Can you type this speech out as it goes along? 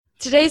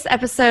Today's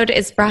episode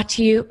is brought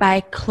to you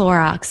by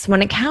Clorox.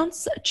 When it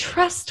counts,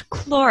 trust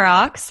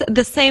Clorox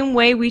the same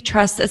way we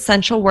trust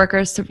essential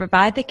workers to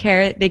provide the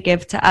care they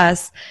give to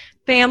us.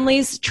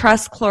 Families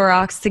trust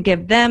Clorox to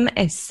give them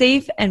a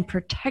safe and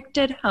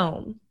protected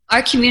home.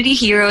 Our community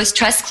heroes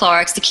trust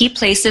Clorox to keep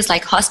places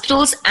like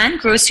hospitals and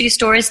grocery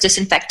stores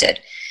disinfected.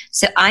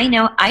 So I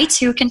know I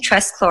too can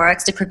trust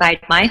Clorox to provide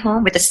my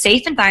home with a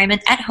safe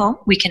environment at home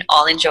we can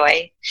all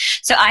enjoy.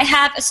 So I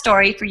have a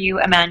story for you,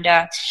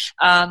 Amanda.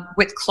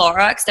 With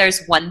Clorox,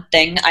 there's one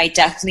thing I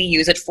definitely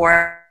use it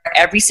for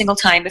every single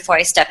time before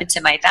I step into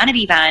my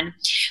vanity van.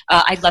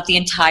 I love the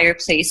entire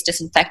place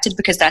disinfected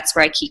because that's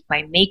where I keep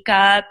my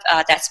makeup.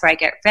 That's where I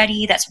get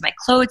ready. That's where my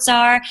clothes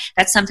are.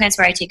 That's sometimes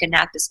where I take a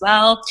nap as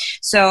well.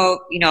 So,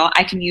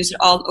 I can use it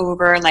all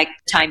over like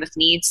time of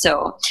need.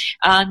 So,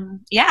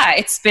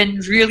 it's been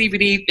really,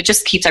 it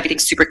just keeps everything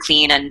super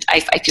clean and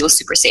I feel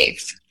super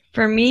safe.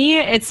 For me,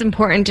 it's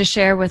important to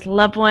share with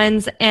loved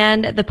ones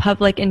and the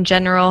public in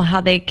general how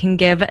they can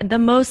give the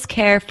most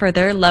care for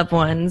their loved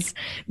ones,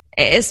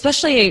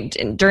 especially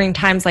during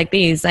times like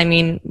these. I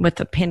mean, with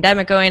the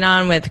pandemic going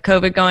on, with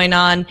COVID going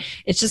on,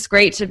 it's just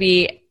great to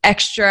be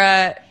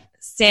extra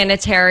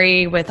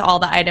sanitary with all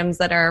the items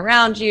that are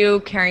around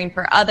you, caring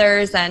for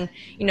others, and,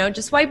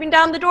 just wiping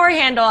down the door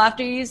handle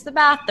after you use the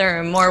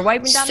bathroom or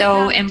wiping down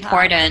so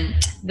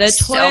important. The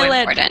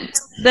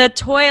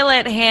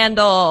toilet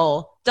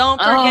handle.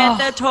 Don't forget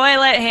the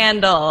toilet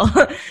handle.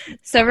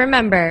 So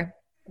remember,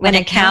 when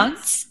it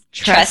counts,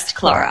 trust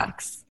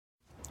Clorox.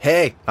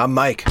 Hey, I'm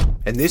Mike.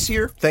 And this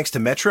year, thanks to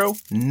Metro,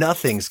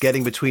 nothing's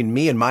getting between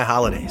me and my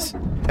holidays.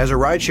 As a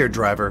rideshare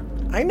driver,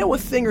 I know a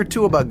thing or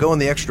two about going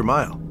the extra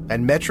mile.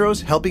 And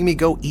Metro's helping me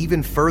go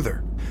even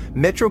further.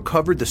 Metro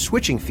covered the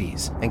switching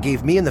fees and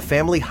gave me and the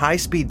family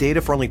high-speed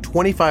data for only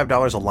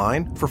 $25 a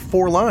line for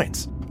 4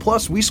 lines.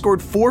 Plus, we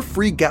scored 4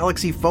 free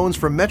Galaxy phones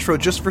from Metro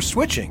just for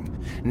switching.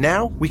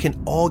 Now, we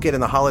can all get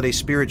in the holiday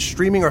spirit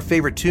streaming our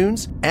favorite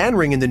tunes and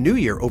ring in the new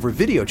year over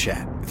video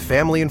chat with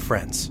family and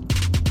friends.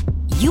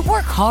 You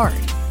work hard.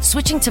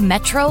 Switching to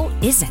Metro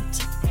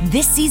isn't.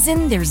 This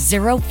season, there's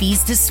 0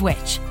 fees to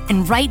switch.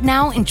 And right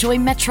now, enjoy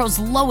Metro's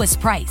lowest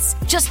price.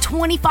 Just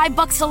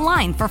 $25 a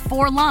line for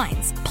 4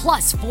 lines.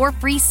 Plus 4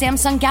 free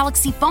Samsung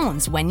Galaxy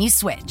phones when you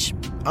switch.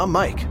 I'm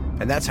Mike,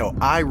 and that's how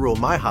I rule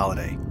my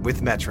holiday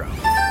with Metro.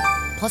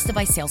 Plus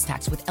device sales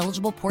tax with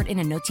eligible port in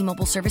and no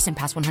T-Mobile service in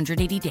past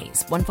 180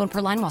 days. 1 phone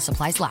per line while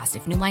supplies last.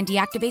 If new line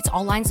deactivates,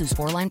 all lines lose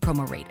 4-line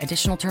promo rate.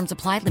 Additional terms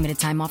apply. Limited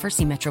time offer.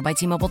 See Metro by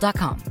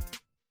T-Mobile.com.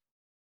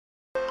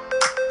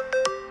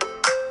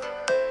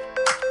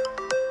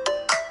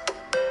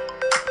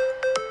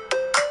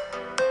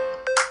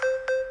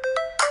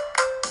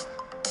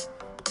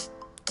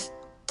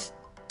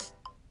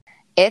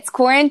 It's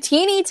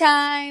quarantini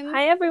time.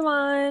 Hi,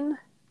 everyone.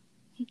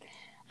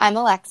 I'm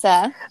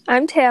Alexa.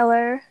 I'm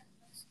Taylor.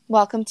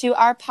 Welcome to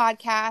our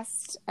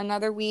podcast.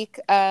 Another week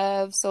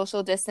of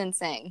social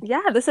distancing.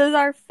 Yeah, this is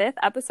our 5th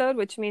episode,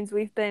 which means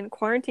we've been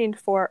quarantined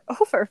for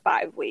over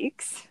 5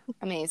 weeks.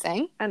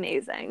 Amazing.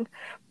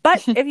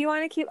 But if you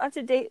want to keep up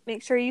to date,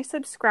 make sure you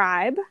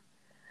subscribe.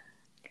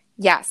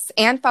 Yes,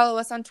 and follow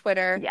us on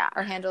Twitter. Yeah.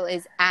 Our handle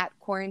is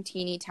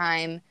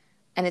 @quarantinitime,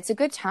 and it's a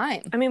good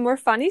time. I mean, we're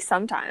funny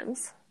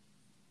sometimes.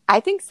 I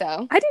think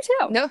so. I do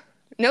too.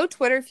 No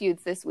Twitter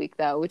feuds this week,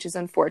 though, which is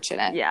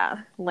unfortunate.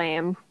 Yeah,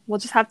 lame. We'll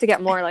just have to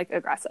get more,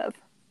 aggressive.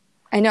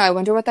 I know. I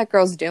wonder what that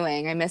girl's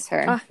doing. I miss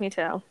her. Oh, me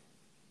too.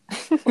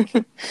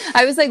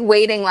 I was,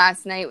 waiting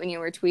last night when you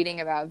were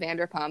tweeting about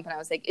Vanderpump, and I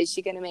was like, is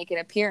she going to make an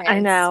appearance? I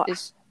know.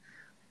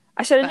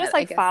 I should have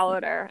just,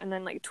 followed her and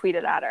then,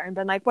 tweeted at her and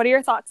been like, what are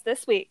your thoughts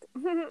this week?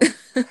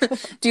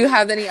 Do you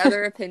have any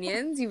other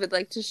opinions you would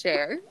like to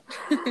share?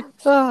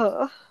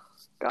 Oh,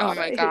 God. Oh,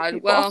 my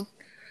God. Well,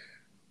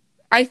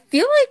 I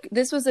feel like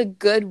this was a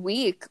good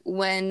week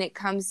when it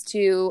comes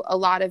to a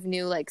lot of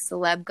new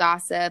celeb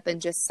gossip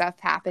and just stuff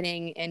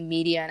happening in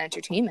media and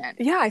entertainment.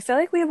 Yeah, I feel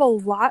like we have a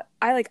lot.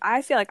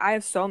 I feel like I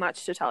have so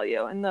much to tell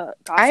you in the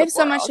gossip I have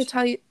so world. much to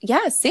tell you.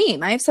 Yeah,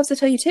 same. I have stuff to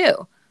tell you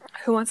too.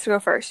 Who wants to go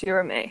first, you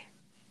or me?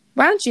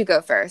 Why don't you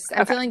go first?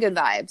 I'm Okay. feeling good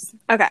vibes.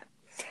 Okay.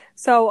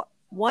 So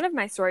one of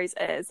my stories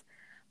is,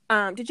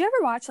 did you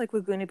ever watch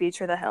Laguna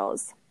Beach or The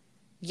Hills?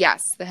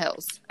 Yes, The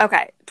Hills.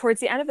 Okay. Towards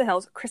the end of The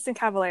Hills, Kristen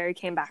Cavallari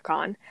came back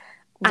on.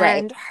 Right.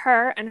 And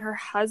her and her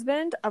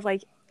husband of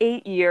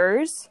 8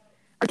 years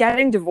are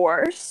getting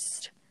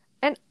divorced.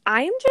 And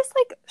I am just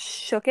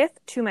shooketh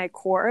to my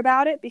core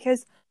about it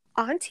because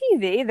on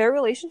TV, their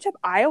relationship,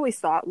 I always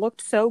thought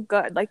looked so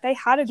good. They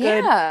had a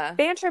good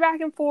banter back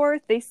and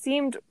forth. They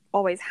seemed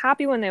always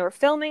happy when they were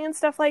filming and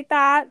stuff like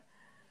that.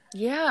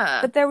 Yeah.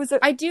 But there was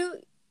I do.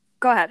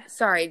 Go ahead.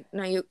 Sorry.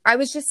 No, I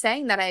was just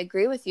saying that I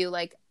agree with you.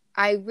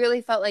 I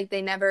really felt like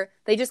they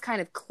just kind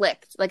of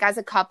clicked. As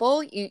a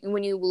couple,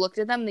 when you looked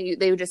at them,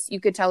 you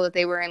could tell that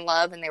they were in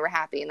love and they were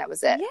happy and that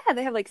was it. Yeah,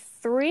 they have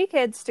 3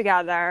 kids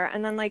together.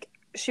 And then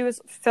she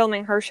was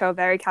filming her show,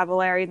 Very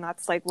Cavallari, and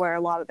that's where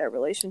a lot of their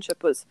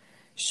relationship was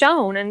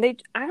shown. And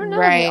I don't know,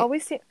 they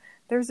always seem,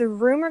 there's a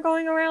rumor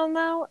going around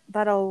though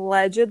that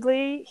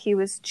allegedly he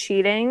was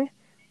cheating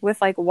with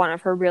like one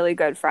of her really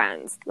good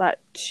friends that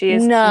she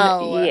is.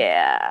 No.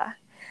 Yeah.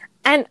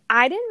 And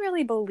I didn't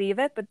really believe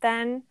it, but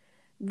then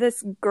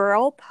this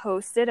girl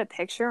posted a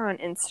picture on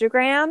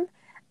Instagram,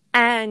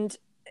 and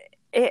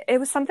it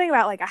was something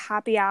about like a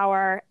happy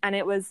hour, and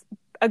it was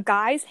a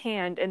guy's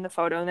hand in the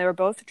photo, and they were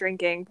both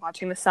drinking,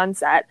 watching the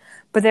sunset,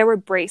 but there were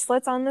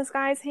bracelets on this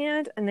guy's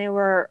hand, and they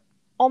were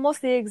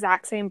almost the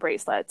exact same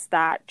bracelets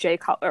that Jay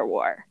Cutler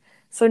wore.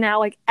 So now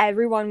like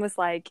everyone was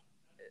like,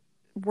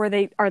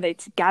 are they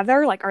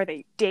together? Like, are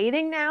they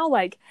dating now?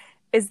 Like,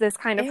 is this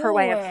kind of her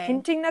way of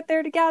hinting that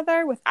they're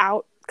together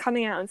without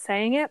coming out and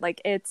saying it?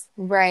 Like, it's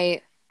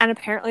right. And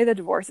apparently the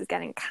divorce is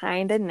getting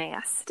kind of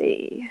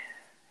nasty.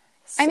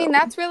 I mean,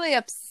 that's really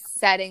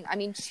upsetting. I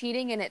mean,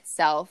 cheating in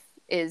itself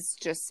is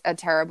just a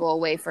terrible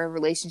way for a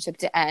relationship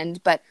to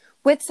end. But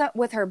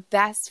with her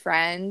best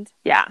friend,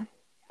 yeah,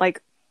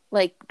 like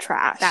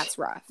trash. That's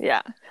rough.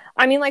 Yeah.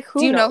 I mean, like,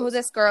 do you know who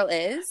this girl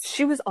is?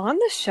 She was on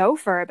the show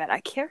for a bit. I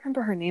can't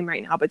remember her name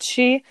right now, but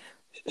she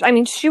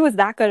was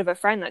that good of a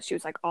friend that she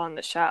was like on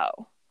the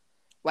show.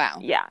 Wow.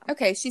 Yeah.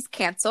 Okay, she's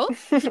canceled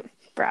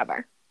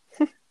forever.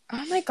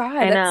 Oh my God,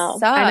 I know.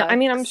 I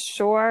mean, I'm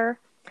sure.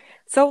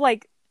 So,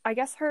 like, I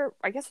guess when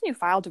you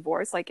file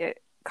divorce, like,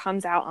 it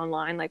comes out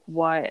online, like,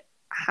 what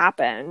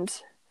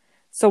happened.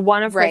 So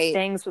one of her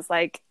things was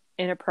like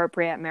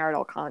inappropriate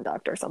marital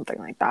conduct or something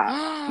like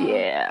that.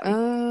 Yeah.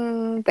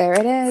 There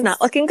it is. It's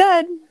not looking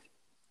good.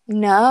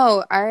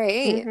 No. All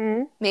right.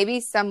 Mm-hmm. Maybe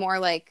some more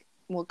like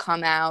will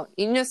come out.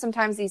 You know,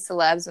 sometimes these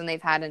celebs, when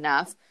they've had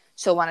enough,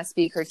 she'll want to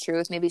speak her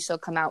truth. Maybe she'll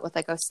come out with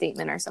like a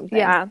statement or something.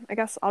 Yeah. I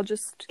guess I'll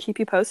just keep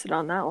you posted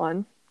on that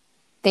one.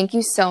 Thank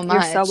you so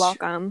much. You're so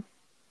welcome.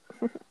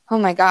 Oh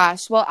my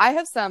gosh. Well, I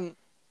have some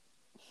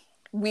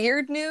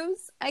weird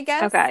news, I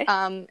guess. Okay.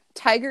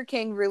 Tiger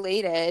King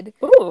related.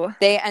 Ooh.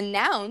 They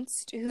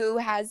announced who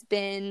has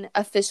been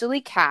officially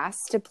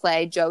cast to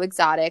play Joe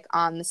Exotic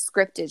on the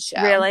scripted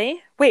show.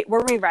 Really? Wait,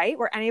 were we right?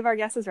 Were any of our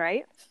guesses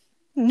right?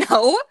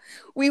 No,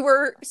 we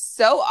were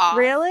so off.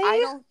 Really? I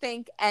don't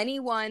think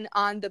anyone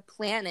on the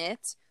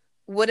planet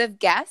would have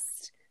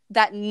guessed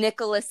that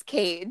Nicolas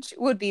Cage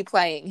would be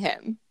playing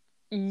him.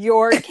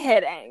 You're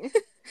kidding.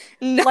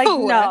 No. Like,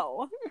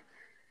 no.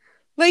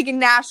 Like,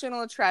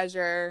 national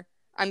treasure.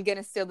 I'm going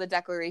to steal the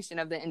Declaration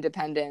of the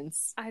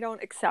Independence. I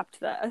don't accept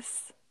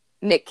this.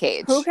 Nick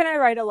Cage. Who can I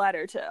write a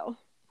letter to?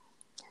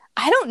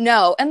 I don't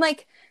know. And,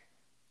 like,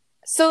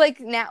 so,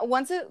 like, now,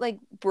 once it, like,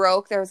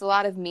 broke, there was a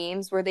lot of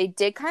memes where they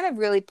did kind of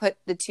really put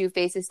the two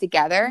faces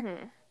together.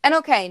 Mm-hmm. And,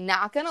 okay,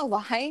 not going to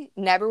lie,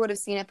 never would have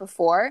seen it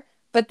before.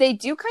 But they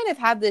do kind of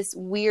have this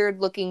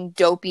weird-looking,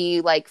 dopey,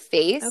 like,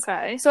 face.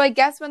 Okay. So I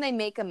guess when they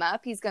make him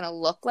up, he's going to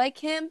look like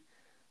him.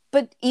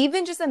 But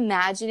even just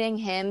imagining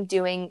him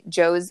doing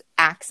Joe's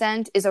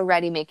accent is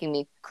already making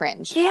me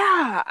cringe.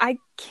 Yeah, I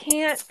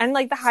can't. And,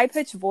 like, the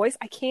high-pitched voice,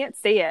 I can't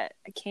say it.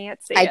 I can't.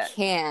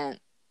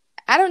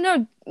 I don't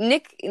know.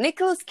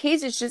 Nicolas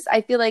Cage is just,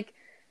 I feel like,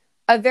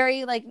 a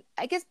very, like,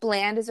 I guess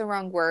bland is a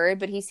wrong word,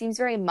 but he seems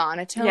very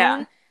monotone.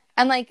 Yeah.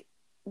 And, like,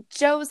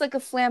 Joe's, like, a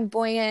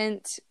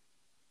flamboyant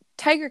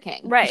Tiger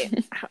King.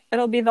 Right.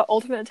 It'll be the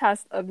ultimate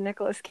test of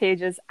Nicolas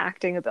Cage's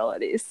acting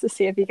abilities to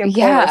see if he can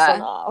pull this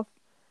one off.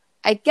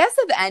 I guess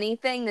if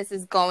anything, this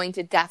is going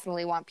to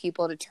definitely want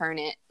people to tune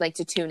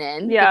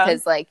in. Yeah.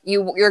 Because, like,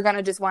 you're going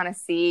to just want to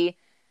see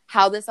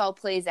how this all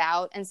plays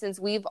out. And since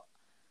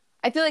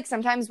I feel like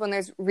sometimes when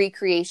there's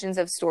recreations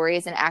of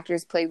stories and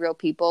actors play real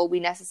people, we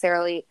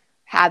necessarily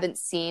haven't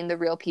seen the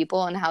real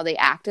people and how they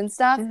act and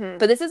stuff. Mm-hmm.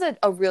 But this is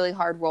a really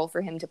hard role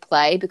for him to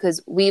play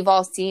because we've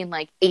all seen,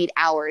 like, 8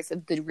 hours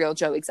of the real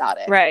Joe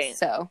Exotic. Right.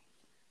 So,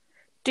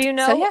 do you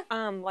know,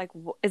 like,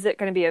 is it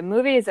going to be a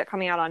movie? Is it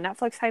coming out on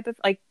Netflix type of,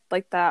 like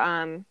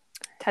the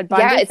Ted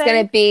Bundy thing? It's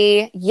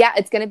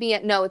going to be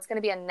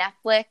a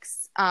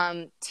Netflix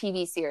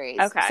TV series.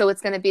 Okay. So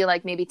it's going to be,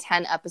 like, maybe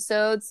 10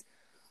 episodes.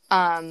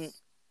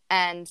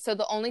 And so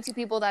the only two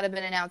people that have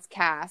been announced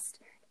cast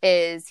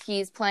is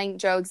he's playing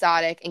Joe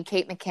Exotic and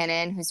Kate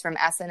McKinnon, who's from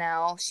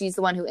SNL. She's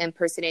the one who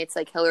impersonates,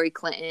 like, Hillary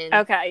Clinton.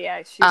 Okay, yeah,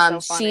 she's so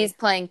funny. She's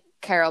playing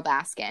Carol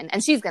Baskin,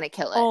 and she's going to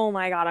kill it. Oh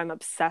my God, I'm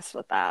obsessed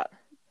with that.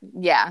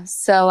 Yeah,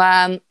 so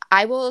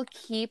I will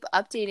keep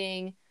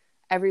updating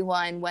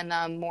everyone when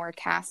more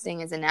casting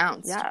is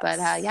announced. Yes. But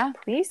yeah,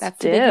 please that's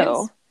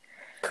do.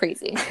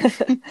 Crazy.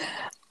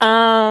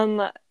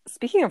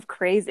 Speaking of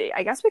crazy,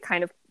 I guess we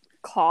kind of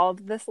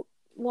called this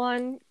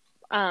one,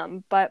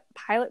 but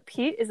Pilot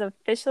Pete is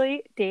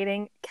officially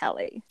dating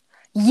Kelly.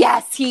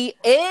 Yes, he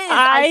is.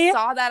 I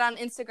saw that on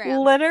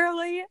Instagram.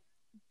 Literally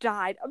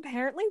died.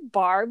 Apparently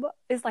Barb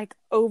is, like,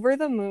 over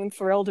the moon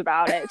thrilled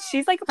about it.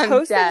 She's, like,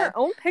 posting her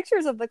own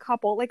pictures of the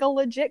couple, like a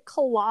legit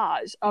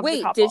collage of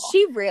the couple. Wait, did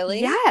she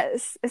really?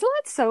 Yes. Isn't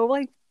that so,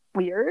 like,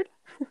 weird?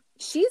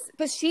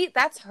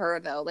 That's her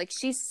though. Like,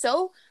 she's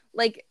so,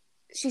 like,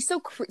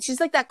 she's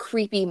like that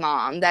creepy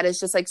mom that is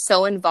just like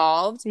so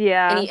involved.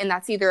 Yeah. And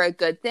that's either a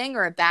good thing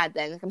or a bad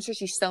thing. Like, I'm sure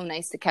she's so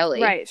nice to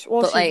Kelly. Right.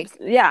 Well, but like,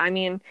 yeah, I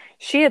mean,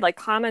 she had like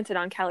commented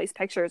on Kelly's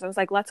pictures. I was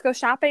like, let's go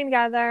shopping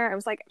together. I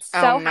was like,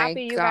 so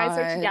happy you guys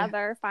are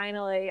together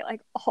finally.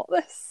 Like, all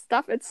this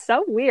stuff. It's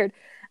so weird.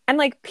 And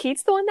like,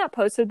 Pete's the one that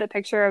posted the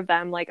picture of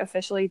them like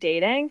officially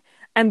dating,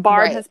 and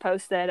Barb has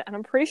posted, and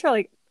I'm pretty sure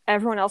like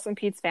everyone else in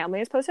Pete's family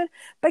has posted,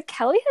 but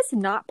Kelly has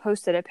not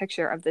posted a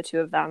picture of the two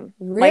of them.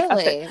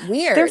 Really?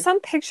 Weird. There's some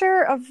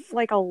picture of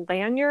like a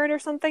lanyard or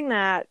something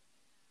that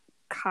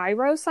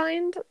Cairo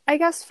signed, I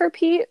guess, for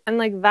Pete, and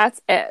like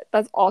that's it.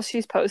 That's all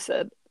she's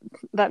posted.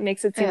 That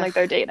makes it seem like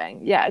they're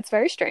dating. Yeah, it's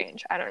very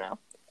strange. I don't know.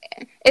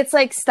 It's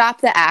like,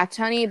 stop the act,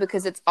 honey,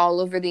 because it's all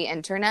over the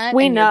internet.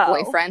 We and know.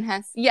 Your boyfriend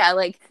has,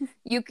 like,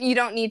 you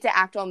don't need to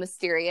act all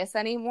mysterious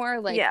anymore.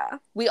 Like,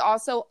 we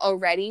also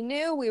already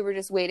knew. We were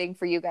just waiting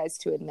for you guys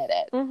to admit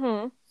it.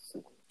 Mm-hmm.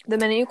 The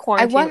minute you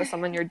quarantine with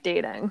someone you're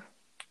dating.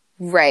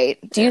 Right.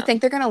 Do you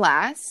think they're going to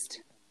last?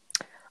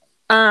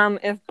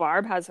 If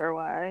Barb has her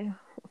way.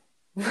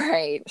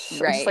 Right.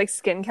 She'll just like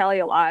skin Kelly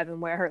alive and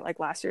wear her like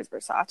last year's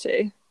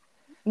Versace.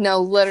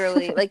 No,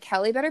 literally. Like,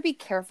 Kelly better be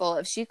careful.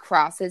 If she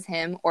crosses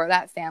him or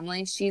that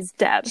family, she's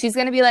dead. She's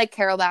going to be like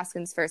Carol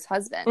Baskin's first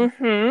husband.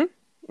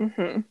 Mm-hmm.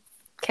 Mm-hmm.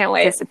 Can't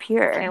wait.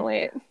 Disappear. Can't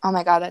wait. Oh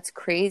my God, that's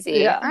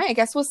crazy. Yeah. All right, I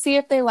guess we'll see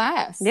if they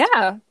last.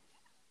 Yeah.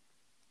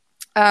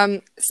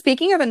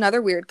 Speaking of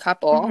another weird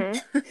couple,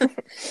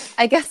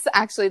 I guess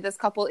actually this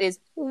couple is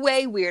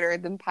way weirder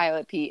than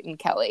Pilot Pete and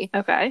Kelly.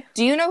 Okay.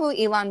 Do you know who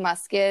Elon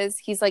Musk is?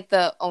 He's like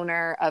the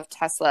owner of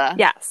Tesla.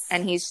 Yes.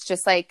 And he's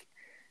just like,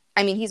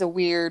 I mean, he's a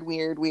weird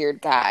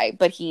guy,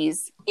 but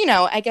he's,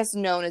 I guess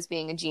known as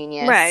being a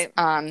genius. Right.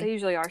 They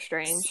usually are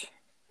strange.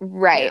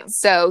 Right. Yeah.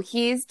 So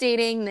he's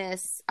dating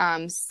this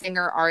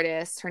singer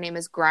artist. Her name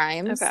is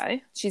Grimes.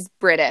 Okay. She's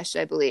British,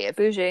 I believe.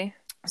 Bougie.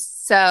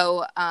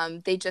 So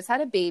they just had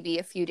a baby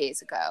a few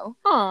days ago.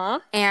 Aw.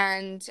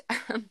 And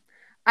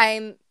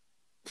I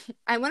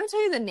want to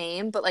tell you the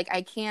name, but like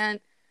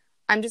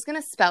I'm just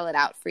going to spell it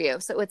out for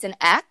you. So it's an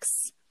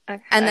X,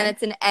 and then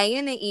it's an A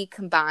and an E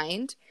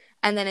combined,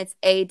 and then it's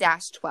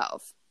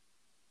A-12.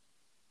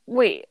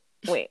 Wait.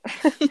 What?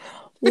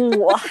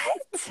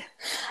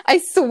 I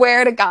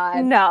swear to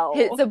God.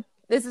 No.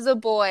 This is a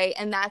boy,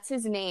 and that's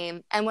his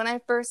name. And when I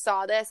first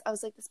saw this, I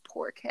was like, this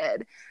poor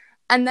kid.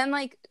 And then,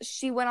 like,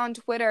 she went on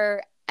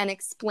Twitter and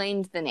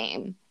explained the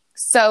name.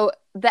 So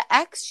the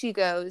X, she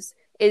goes,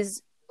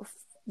 is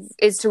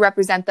to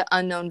represent the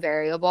unknown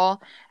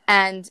variable.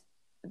 And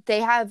they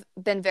have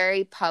been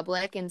very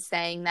public in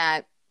saying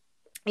that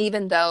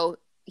even though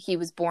he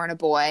was born a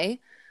boy,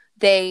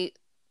 they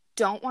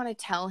don't want to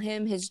tell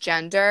him his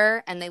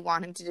gender, and they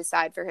want him to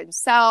decide for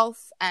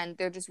himself. And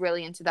they're just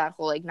really into that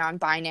whole, like,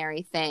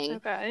 non-binary thing.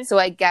 Okay. So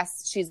I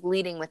guess she's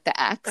leading with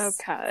the X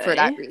for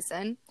that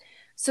reason.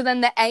 So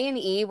then the A and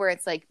E, where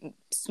it's like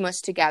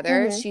smushed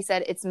together, she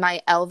said it's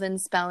my elven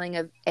spelling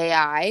of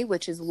AI,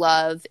 which is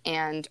love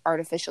and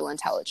artificial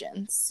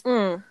intelligence.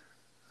 Okay.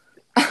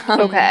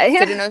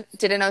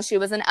 Didn't know she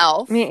was an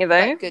elf. Me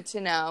either. Good to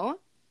know.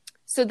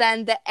 So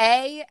then the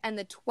A and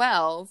the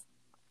 12,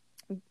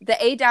 the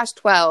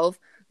A-12,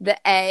 the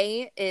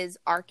A is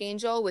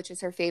Archangel, which is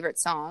her favorite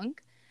song.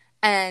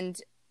 And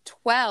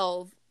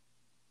 12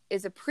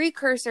 is a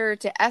precursor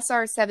to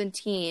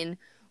SR-17,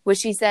 which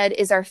she said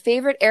is our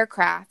favorite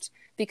aircraft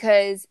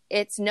because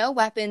it's no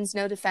weapons,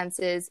 no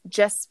defenses,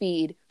 just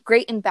speed,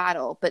 great in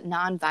battle, but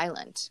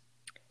non-violent.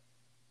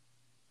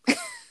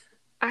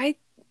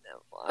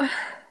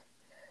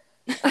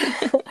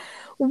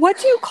 What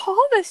do you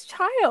call this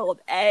child?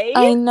 A?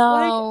 I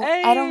know.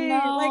 Like, I don't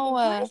know.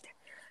 Like, what?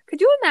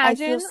 Could you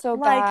imagine? I feel so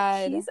like,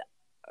 bad. He's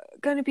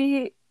gonna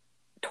be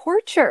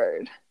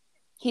tortured.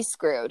 He's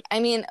screwed. I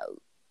mean,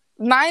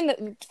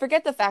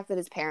 forget the fact that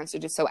his parents are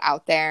just so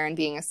out there and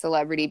being a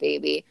celebrity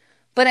baby.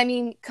 But I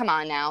mean, come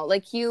on now.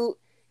 Like,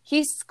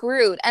 he's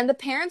screwed. And the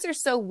parents are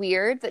so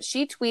weird that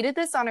she tweeted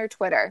this on her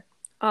Twitter.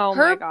 Oh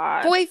my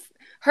God.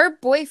 Her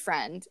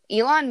boyfriend,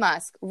 Elon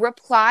Musk,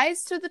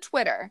 replies to the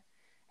Twitter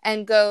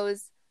and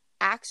goes,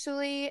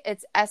 actually,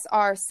 it's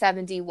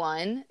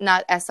SR-71,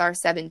 not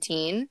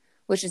SR-17,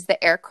 which is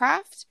the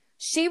aircraft.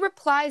 She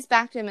replies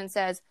back to him and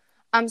says,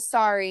 I'm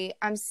sorry,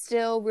 I'm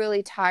still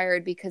really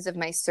tired because of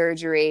my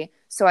surgery,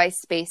 so I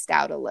spaced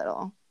out a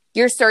little.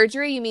 Your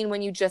surgery? You mean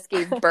when you just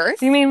gave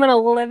birth? You mean when a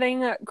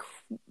living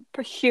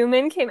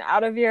human came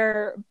out of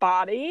your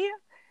body?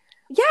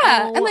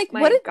 Yeah, oh, and like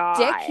what a God.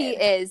 dick he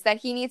is that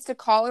he needs to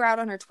call her out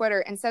on her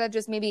Twitter instead of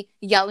just maybe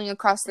yelling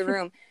across the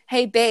room,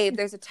 hey babe,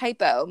 there's a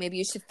typo, maybe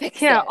you should fix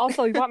it. Yeah,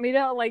 also, you want me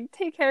to like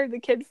take care of the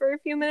kid for a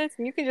few minutes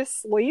and you can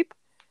just sleep?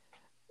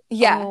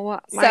 Yeah.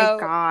 Oh my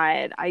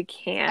God, I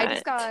can't. I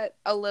just got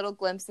a little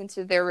glimpse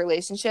into their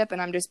relationship,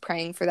 and I'm just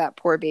praying for that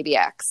poor baby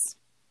X.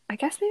 I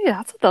guess maybe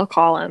that's what they'll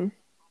call him.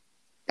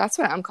 That's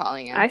what I'm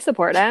calling it. I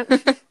support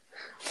it.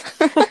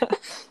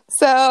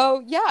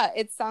 So, yeah,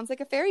 it sounds like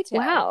a fairy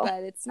tale,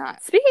 but it's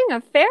not. Speaking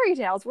of fairy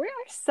tales, we are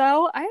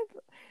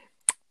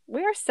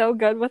so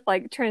good with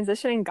like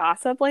transitioning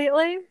gossip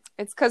lately.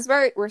 It's because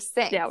we're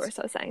synced. Yeah, we're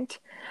so synced.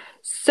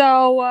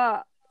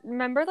 So,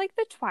 remember like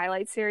the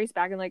Twilight series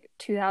back in like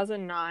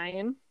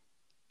 2009?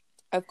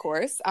 Of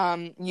course.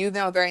 You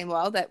know very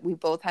well that we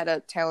both had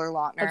a Taylor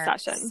Lautner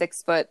Obsession.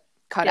 6-foot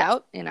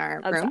cutout in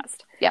our room.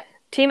 Obsessed. Yeah.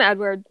 Team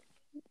Edward,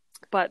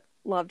 but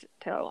loved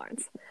Taylor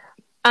Lawrence.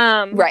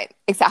 Right.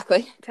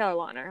 Exactly. Taylor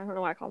Lautner. I don't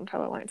know why I call him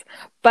Taylor Lawrence.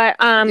 But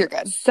You're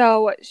good.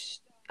 So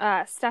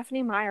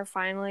Stephanie Meyer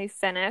finally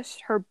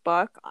finished her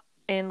book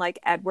in like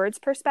Edward's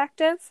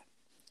perspective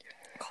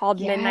called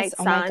Midnight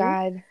Sun. Oh my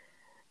god.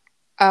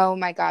 Oh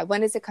my god.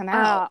 When does it come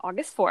out?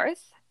 August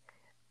 4th.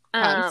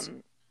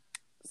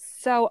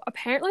 So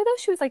apparently though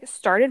she was like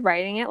started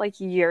writing it like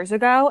years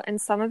ago,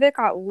 and some of it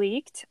got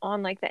leaked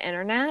on like the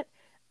internet.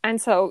 And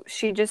so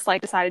she just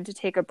like decided to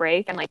take a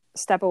break and like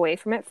step away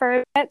from it for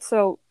a bit.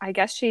 So I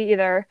guess she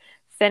either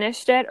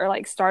finished it or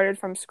like started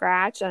from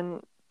scratch,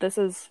 and this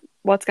is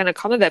what's going to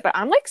come of it. But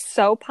I'm like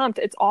so pumped.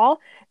 It's all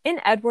in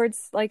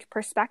Edward's like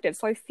perspective.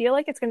 So I feel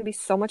like it's going to be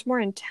so much more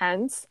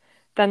intense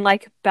than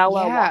like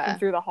Bella walking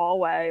through the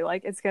hallway.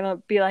 Like it's going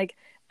to be like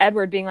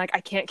Edward being like,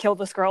 I can't kill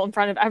this girl in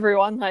front of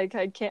everyone. Like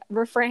I can't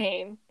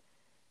refrain,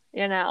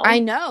 you know? I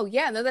know.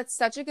 Yeah, no, that's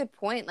such a good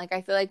point. Like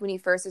I feel like when he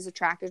first is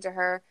attracted to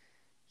her,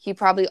 he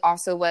probably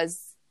also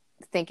was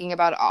thinking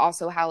about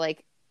also how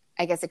like,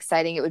 I guess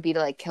exciting it would be to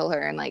like kill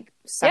her and like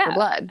suck her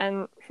blood.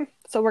 And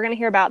so we're going to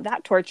hear about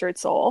that tortured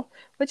soul,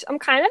 which I'm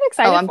kind of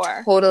excited for.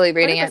 I'm totally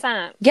reading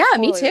 100%. it. Yeah,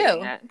 totally me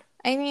too.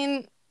 I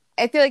mean,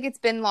 I feel like it's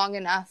been long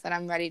enough that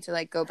I'm ready to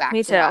like go back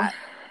to that.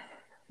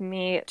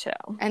 Me too.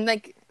 And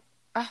like,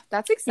 oh,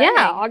 that's exciting.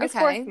 Yeah, August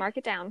 4th. Mark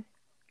it down.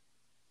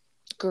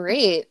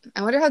 Great.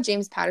 I wonder how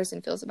James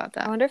Patterson feels about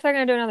that. I wonder if they're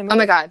going to do another movie. Oh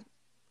my god.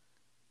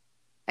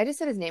 I just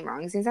said his name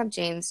wrong. His name's not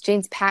James.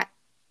 James Pat.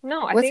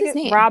 No, I What's think his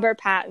it's name? Robert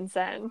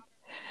Pattinson.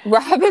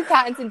 Robert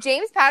Pattinson.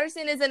 James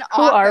Patterson is an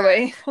author. Who are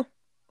we?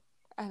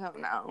 I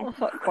don't know.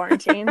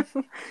 Quarantine.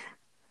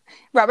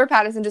 Robert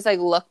Pattinson just like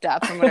looked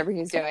up from whatever he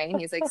was doing.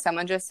 He's like,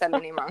 someone just said my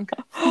name wrong.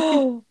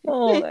 Oh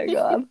my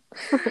god.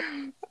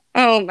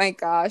 Oh my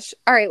gosh.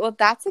 All right. Well,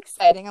 that's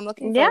exciting. I'm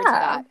looking forward to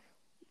that.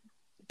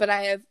 But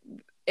I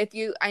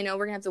know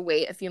we're gonna have to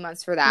wait a few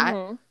months for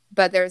that.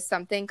 But there's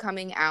something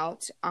coming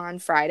out on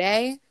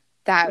Friday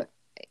that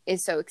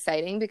is so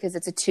exciting because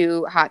it's a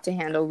Too Hot to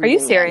Handle reunion.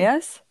 Are you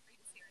serious?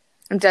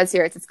 I'm dead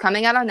serious. It's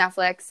coming out on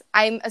Netflix.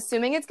 I'm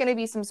assuming it's going to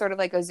be some sort of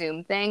like a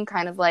Zoom thing,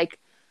 kind of like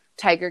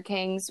Tiger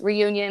King's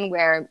reunion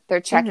where they're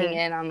checking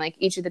in on like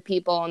each of the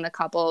people and the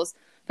couples.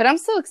 But I'm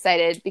so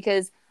excited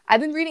because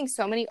I've been reading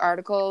so many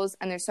articles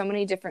and there's so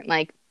many different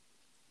like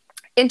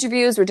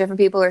interviews where different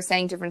people are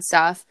saying different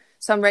stuff.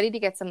 So I'm ready to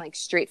get some like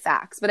straight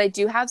facts. But I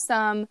do have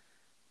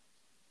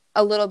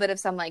a little bit of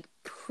some like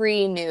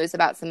pre-news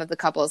about some of the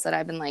couples that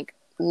I've been like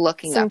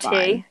looking up on. Some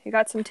tea? You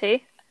got some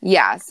tea?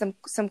 Yeah, some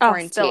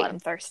quarantine. Still I'm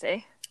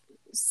thirsty.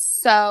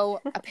 So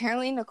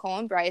apparently Nicole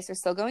and Bryce are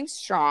still going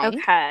strong.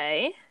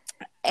 Okay.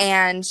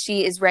 And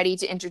she is ready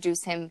to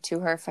introduce him to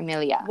her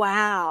familia.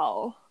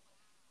 Wow.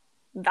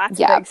 That's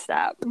a big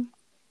step.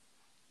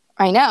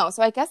 I know.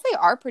 So I guess they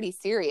are pretty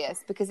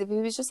serious because if he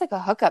was just like a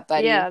hookup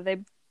buddy. Yeah,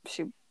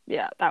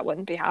 that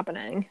wouldn't be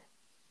happening.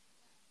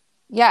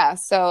 Yeah,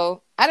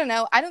 so I don't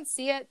know. I don't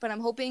see it, but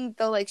I'm hoping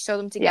they'll like show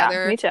them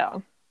together. Yeah, me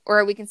too.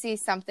 Or we can see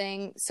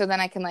something so then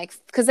I can like,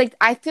 because like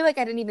I feel like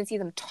I didn't even see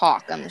them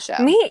talk on the show.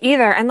 Me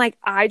either. And like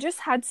I just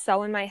had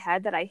so in my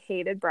head that I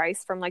hated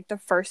Bryce from like the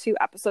first few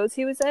episodes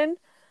he was in.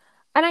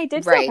 And I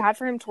did feel bad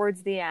for him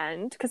towards the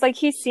end because like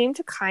he seemed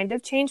to kind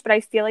of change, but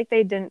I feel like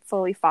they didn't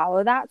fully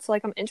follow that. So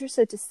like I'm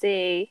interested to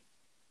see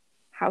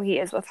how he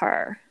is with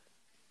her.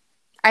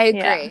 I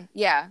agree.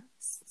 Yeah.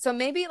 So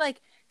maybe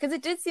like, because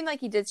it did seem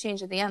like he did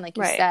change at the end, like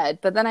you said.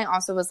 But then I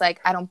also was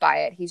like, I don't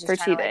buy it. He's just for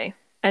trying TV to, like,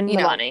 and the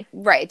money.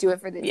 Right. Do it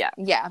for the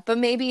yeah. But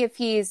maybe if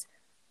he's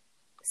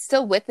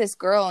still with this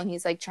girl and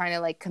he's like trying to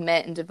like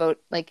commit and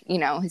devote like, you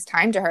know, his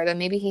time to her, then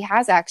maybe he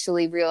has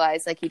actually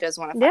realized like he does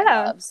want to find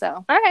love.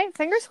 So all right,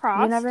 fingers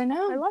crossed. You never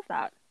know. I love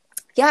that.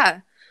 Yeah.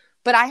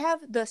 But I have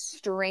the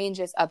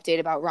strangest update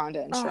about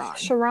Rhonda and Sharon.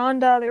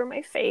 Sharonda, they were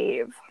my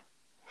fave.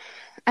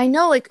 I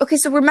know, like, okay,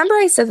 so remember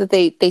I said that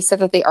they said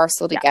that they are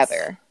still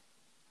together.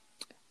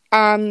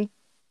 There's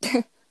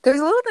a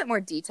little bit more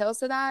details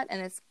to that,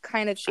 and it's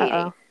kind of shady.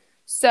 Uh-oh.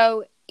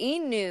 So E!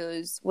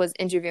 News was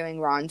interviewing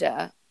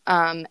Rhonda,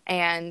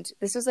 and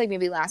this was like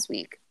maybe last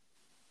week.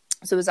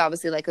 So it was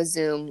obviously like a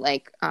Zoom,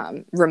 like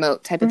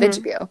remote type of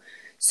interview.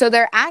 So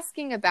they're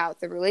asking about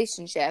the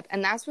relationship,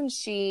 and that's when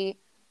she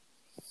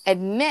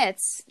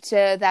admits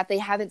that they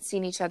haven't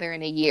seen each other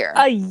in a year.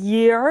 A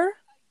year?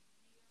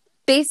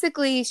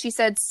 Basically, she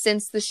said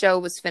since the show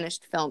was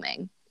finished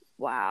filming.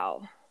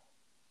 Wow.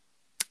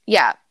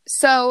 Yeah.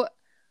 So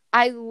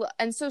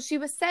so she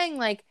was saying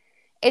like,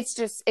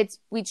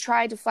 we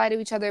tried to fly to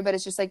each other, but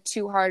it's just like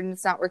too hard and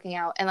it's not working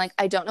out. And like,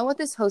 I don't know what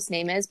this host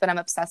name is, but I'm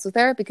obsessed with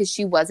her because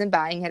she wasn't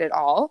buying it at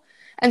all.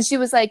 And she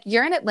was like,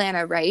 you're in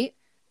Atlanta, right?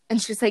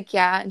 And she's like,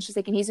 yeah. And she's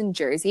like, and he's in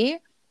Jersey.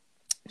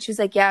 She was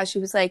like, yeah. She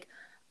was like,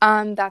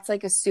 that's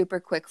like a super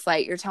quick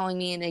flight. You're telling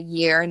me in a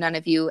year, none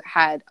of you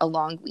had a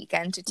long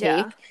weekend to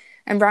take. Yeah.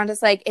 And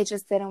Rhonda's like, it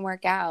just didn't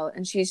work out.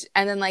 And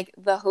then like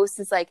the host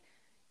is like,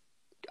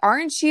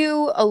 aren't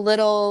you a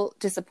little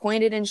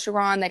disappointed in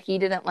Sharon that he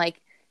didn't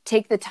like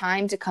take the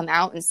time to come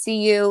out and see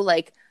you?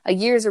 Like a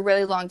year is a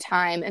really long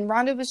time. And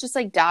Rhonda was just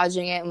like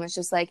dodging it and was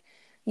just like,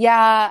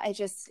 yeah,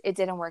 it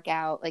didn't work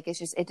out. Like,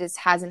 it just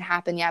hasn't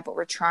happened yet, but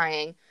we're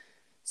trying.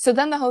 So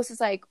then the host is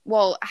like,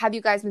 well, have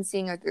you guys been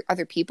seeing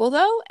other people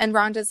though? And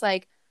Rhonda's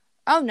like,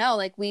 oh no,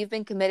 like we've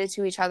been committed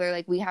to each other.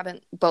 Like we have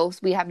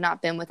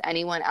not been with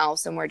anyone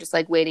else. And we're just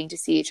like waiting to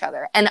see each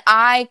other. And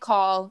I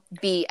call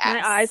BS.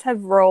 My eyes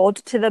have rolled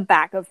to the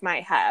back of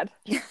my head.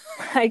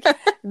 Like,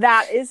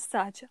 that is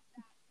such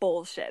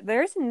bullshit.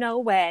 There's no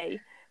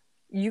way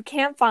you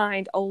can't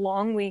find a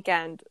long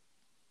weekend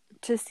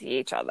to see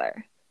each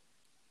other.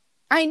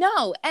 I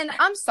know. And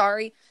I'm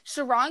sorry,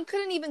 Sharon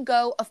couldn't even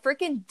go a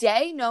freaking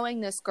day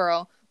knowing this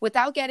girl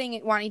without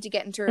wanting to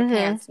get into her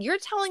pants. You're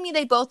telling me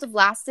they both have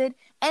lasted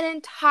an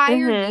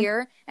entire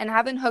year and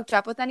haven't hooked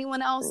up with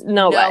anyone else?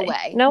 No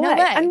way. No way.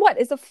 And what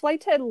is a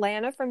flight to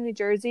Atlanta from New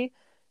Jersey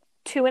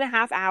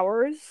 2.5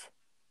 hours?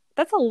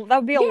 That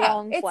would be a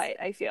long flight,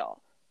 I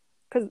feel.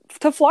 Because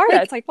to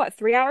Florida, it's like what,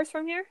 3 hours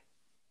from here?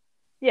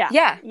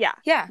 Yeah.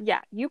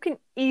 You can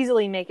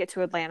easily make it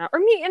to Atlanta or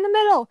meet in the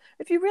middle.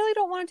 If you really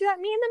don't want to do that,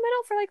 meet in the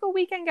middle for like a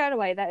weekend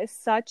getaway. That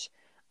is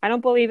I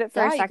don't believe it for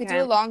a second. You could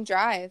do a long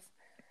drive.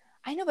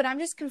 I know, but I'm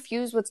just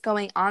confused what's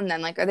going on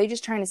then. Like, are they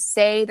just trying to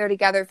say they're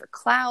together for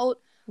clout?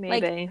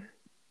 Maybe. Like,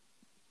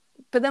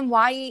 but then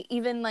why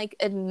even like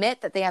admit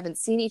that they haven't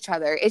seen each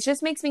other? It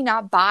just makes me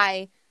not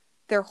buy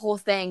their whole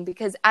thing,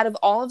 because out of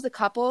all of the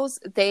couples,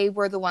 they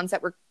were the ones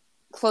that were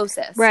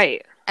closest.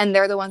 Right. And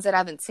they're the ones that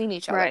haven't seen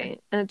each other.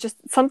 Right. And it just,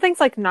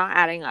 something's like not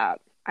adding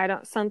up.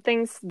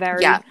 Something's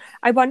very,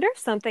 I wonder if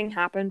something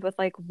happened with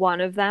like one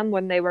of them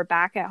when they were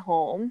back at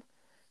home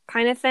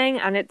kind of thing.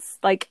 And it's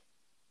like,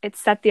 it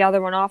set the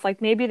other one off.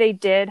 Like maybe they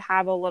did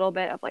have a little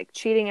bit of like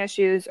cheating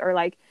issues or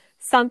like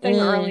something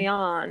early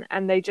on,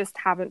 and they just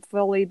haven't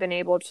fully been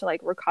able to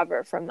like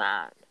recover from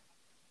that.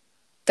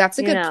 That's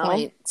a good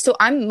point. So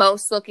I'm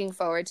most looking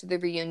forward to the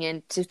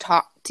reunion to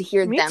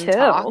hear them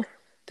talk,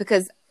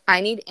 because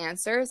I need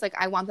answers. Like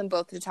I want them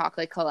both to talk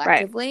like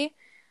collectively. Right.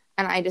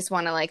 And I just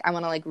want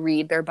to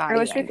read their body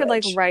language. I wish we could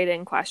like write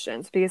in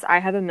questions, because I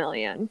have a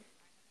million.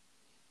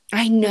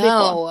 I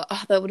know. Cool.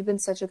 That would have been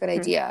such a good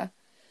idea.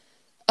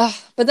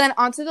 But then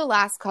on to the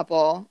last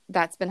couple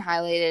that's been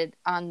highlighted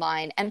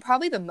online, and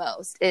probably the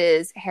most,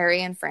 is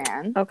Harry and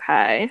Fran.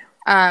 Okay.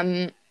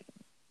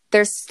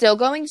 They're still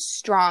going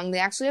strong. They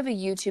actually have a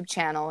YouTube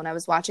channel, and I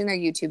was watching their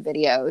YouTube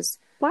videos.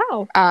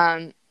 Wow.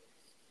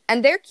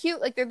 And they're cute.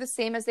 Like, they're the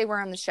same as they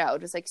were on the show.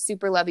 Just, like,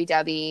 super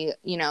lovey-dovey,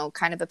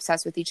 kind of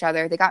obsessed with each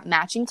other. They got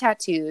matching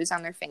tattoos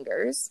on their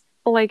fingers.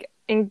 Like,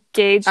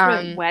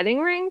 engagement wedding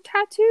ring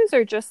tattoos,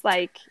 or just,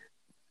 like,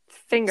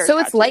 finger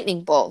tattoos? It's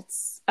lightning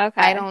bolts.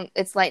 Okay.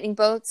 It's lightning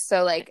bolts.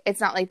 So, like, it's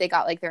not like they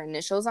got, like, their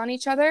initials on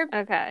each other.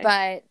 Okay.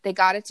 But they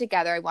got it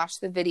together. I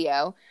watched the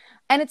video.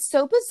 And it's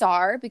so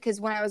bizarre, because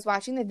when I was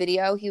watching the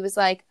video, he was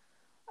like,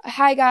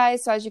 hi,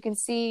 guys. So, as you can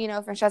see,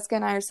 Francesca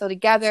and I are still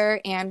together,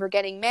 and we're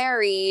getting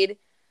married.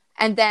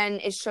 And then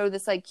it showed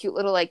this, like, cute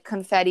little, like,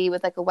 confetti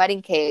with, like, a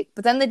wedding cake.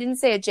 But then they didn't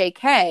say a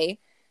JK.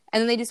 And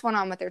then they just went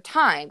on with their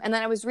time. And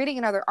then I was reading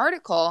another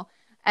article,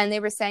 and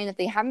they were saying that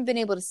they haven't been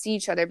able to see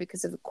each other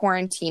because of the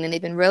quarantine, and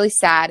they've been really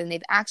sad, and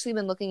they've actually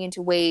been looking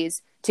into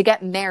ways to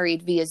get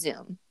married via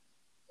Zoom.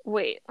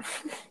 Wait.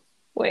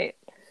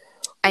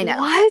 I know.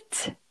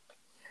 What?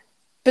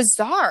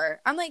 Bizarre.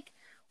 I'm like,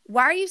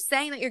 why are you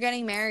saying that you're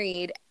getting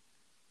married,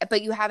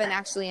 but you haven't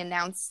actually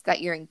announced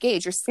that you're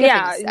engaged? You're skipping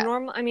a step.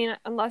 Normal. I mean,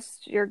 unless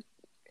you're...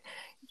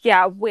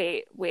 Yeah,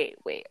 wait.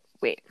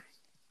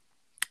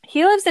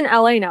 He lives in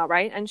LA now,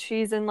 right? And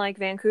she's in, like,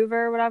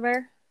 Vancouver or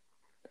whatever?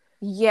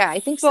 Yeah, I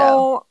think so.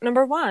 So,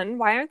 number one,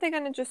 why aren't they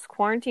going to just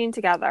quarantine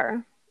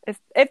together?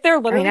 If they're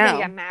literally going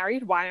to get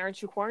married, why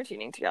aren't you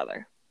quarantining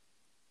together?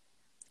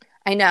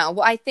 I know.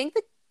 Well, I think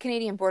the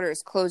Canadian border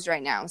is closed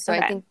right now. So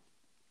I think...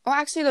 Well,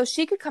 actually, though,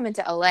 she could come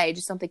into LA. I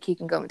just don't think he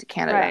can go into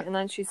Canada. Right, and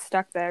then she's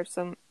stuck there.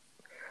 So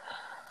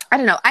I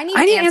don't know. I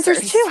need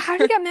answers too. How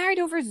do you get married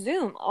over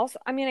Zoom? Also,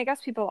 I mean, I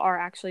guess people are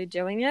actually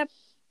doing it.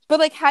 But,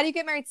 like, how do you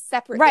get married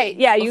separately? Right,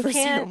 yeah, you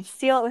can't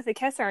seal it with a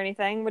kiss or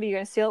anything. What are you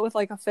going to seal it with,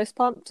 like, a fist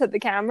bump to the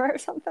camera or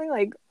something?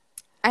 Like,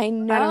 I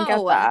know. I don't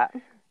get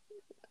that.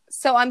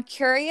 So I'm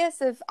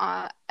curious if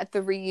at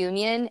the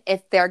reunion,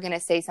 if they're going to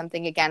say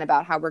something again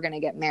about how we're going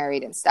to get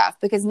married and stuff.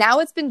 Because now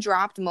it's been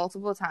dropped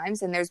multiple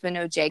times and there's been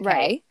no JK.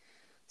 Right.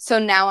 So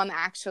now I'm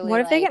actually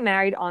What if they get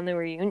married on the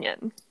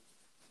reunion?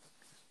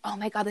 Oh,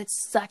 my God, that's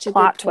such a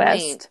plot good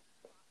twist. Point.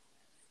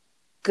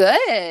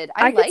 Good.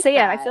 I could see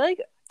that. it. I feel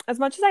like as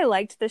much as I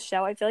liked this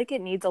show, I feel like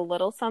it needs a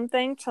little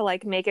something to,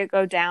 like, make it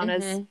go down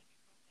as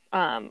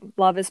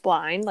Love is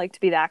Blind, like, to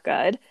be that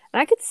good.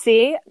 And I could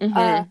see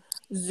a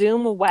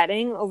Zoom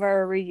wedding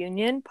over a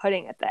reunion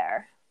putting it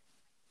there.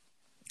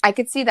 I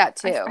could see that,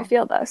 too. I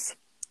feel this.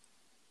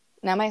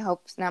 Now my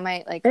hopes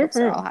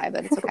are all high,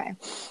 but it's okay.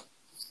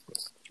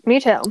 Me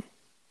too.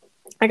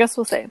 I guess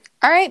we'll see.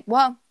 All right.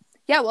 Well,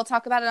 yeah, we'll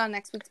talk about it on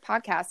next week's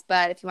podcast.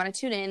 But if you want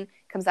to tune in, it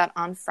comes out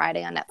on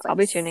Friday on Netflix. I'll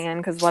be tuning in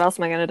because what else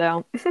am I going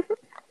to do?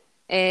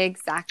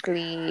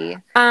 Exactly.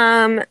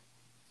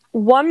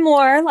 One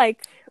more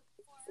like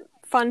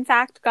fun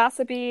fact,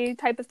 gossipy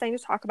type of thing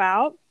to talk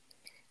about,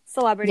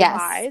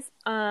 celebrity-wise.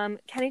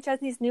 Kenny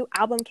Chesney's new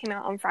album came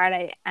out on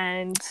Friday,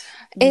 and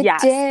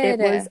it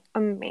was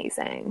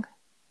amazing,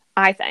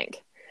 I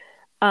think.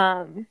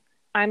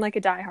 I'm like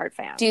a diehard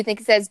fan. Do you think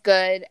it's as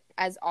good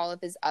as all of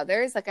his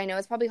others? Like, I know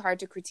it's probably hard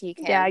to critique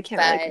him. Yeah, I can't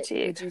really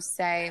critique. Would you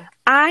say?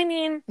 I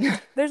mean,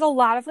 there's a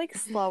lot of like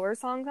slower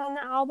songs on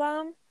the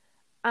album.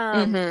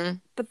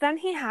 But then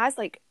he has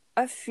like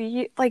a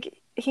few, like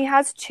he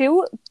has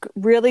two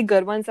really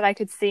good ones that I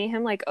could see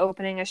him like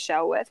opening a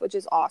show with, which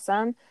is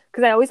awesome.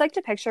 Because I always like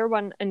to picture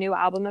when a new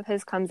album of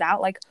his comes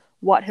out, like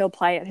what he'll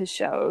play at his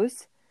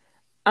shows.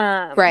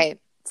 Right.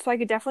 So I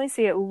could definitely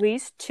see at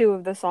least two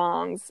of the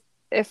songs,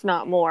 if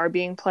not more,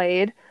 being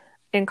played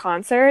in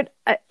concert.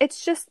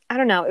 It's just, I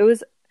don't know. It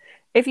was,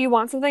 if you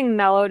want something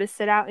mellow to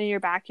sit out in your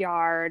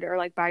backyard or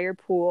like by your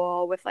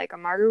pool with like a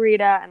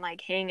margarita and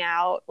like hang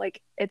out,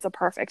 like it's a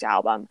perfect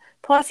album.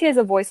 Plus he has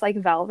a voice like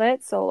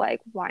velvet, so like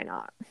why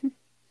not?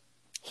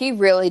 He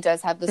really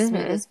does have the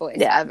smoothest voice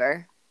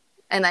ever.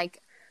 And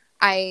like,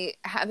 I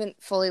haven't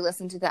fully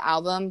listened to the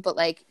album, but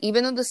like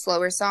even though the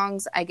slower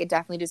songs, I could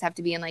definitely just have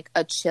to be in like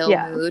a chill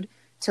mood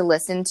to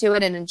listen to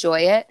it and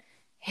enjoy it.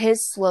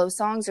 His slow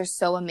songs are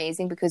so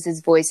amazing because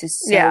his voice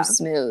is so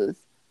smooth.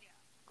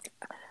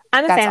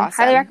 I'm a fan.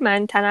 Awesome. Highly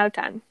recommend. 10 out of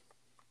 10.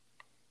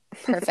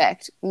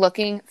 Perfect.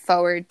 Looking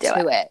forward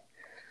to it.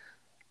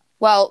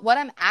 Well, what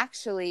I'm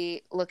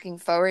actually looking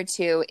forward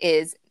to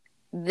is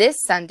this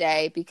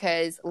Sunday,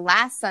 because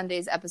last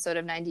Sunday's episode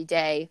of 90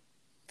 Day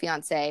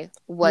Fiancé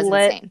was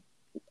insane.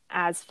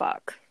 As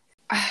fuck.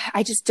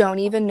 I just don't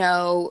even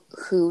know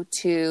who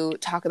to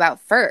talk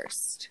about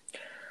first.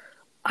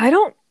 I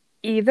don't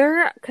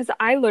either, because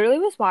I literally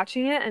was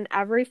watching it and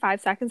every 5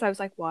 seconds I was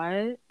like,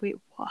 what? Wait,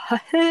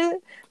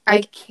 what?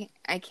 Like,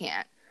 I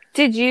can't.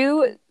 Did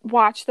you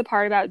watch the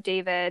part about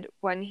David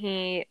when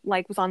he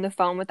like was on the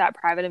phone with that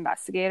private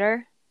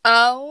investigator?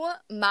 Oh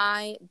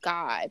my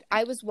God.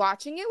 I was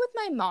watching it with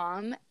my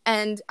mom,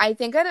 and I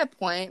think at a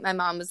point my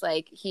mom was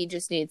like, he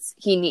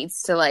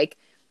needs to like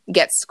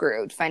get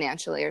screwed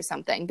financially or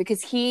something,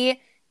 because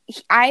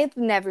I've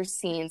never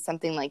seen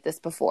something like this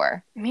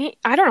before.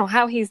 I don't know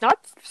how he's not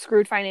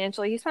screwed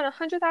financially. He spent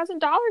 $100,000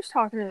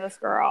 talking to this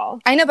girl.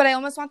 I know, but I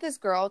almost want this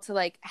girl to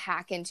like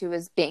hack into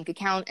his bank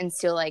account and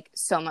steal like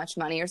so much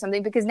money or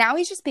something, because now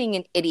he's just being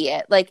an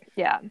idiot. Like,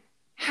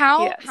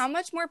 how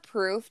much more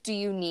proof do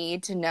you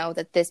need to know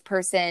that this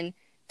person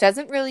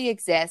doesn't really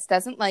exist,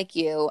 doesn't like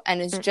you,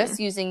 and is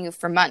just using you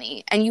for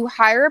money? And you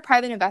hire a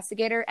private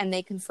investigator and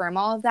they confirm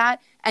all of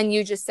that, and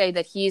you just say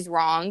that he's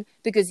wrong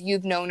because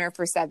you've known her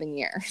for 7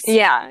 years.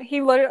 Yeah,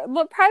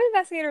 the private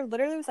investigator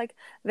literally was like,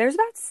 there's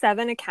about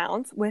 7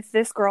 accounts with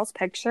this girl's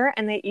picture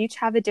and they each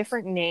have a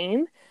different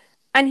name.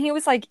 And he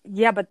was like,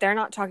 yeah, but they're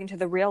not talking to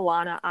the real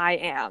Lana. I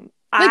am.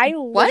 Like,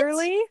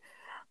 literally,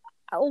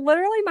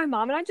 my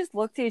mom and I just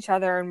looked at each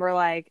other and were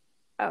like,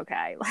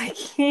 okay, like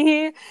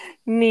he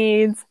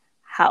needs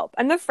help.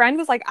 And the friend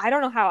was like, I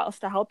don't know how else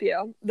to help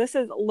you. This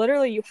is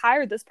literally, you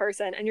hired this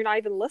person and you're not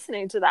even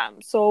listening to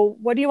them. So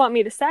what do you want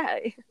me to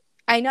say?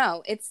 I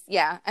know.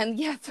 And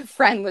the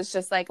friend was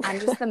just like, I'm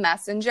just the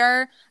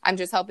messenger. I'm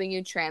just helping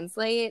you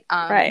translate.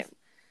 Right.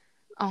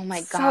 Oh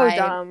my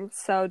God.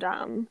 So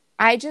dumb.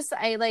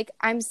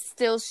 I'm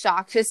still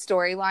shocked his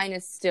storyline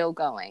is still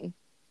going.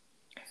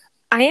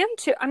 I am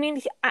too. I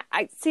mean,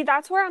 I see,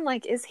 that's where I'm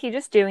like, is he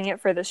just doing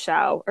it for the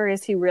show, or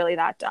is he really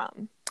that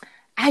dumb?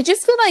 I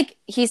just feel like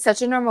he's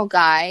such a normal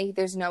guy.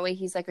 There's no way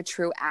he's like a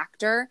true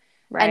actor.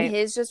 Right. And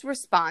his just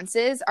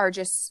responses are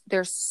just,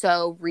 they're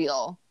so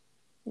real.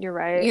 You're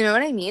right. You know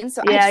what I mean?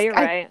 So you're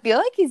right. I feel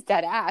like he's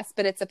dead ass,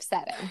 but it's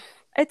upsetting.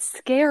 It's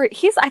scary.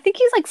 I think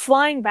he's like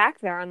flying back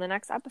there on the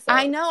next episode.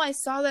 I know. I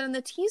saw that in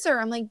the teaser.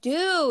 I'm like,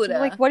 dude.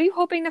 Like, what are you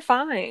hoping to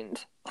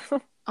find?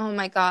 Oh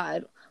my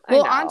God.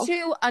 Well, on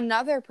to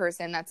another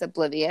person that's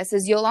oblivious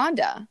is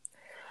Yolanda.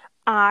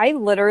 I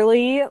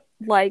literally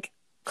like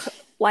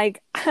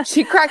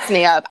she cracks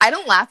me up. I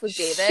don't laugh with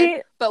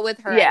David, but with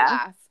her, I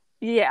laugh.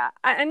 Yeah.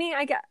 I mean,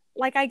 I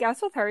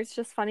guess with her, it's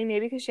just funny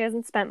maybe because she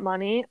hasn't spent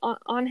money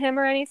on him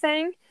or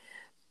anything.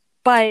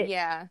 But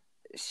yeah,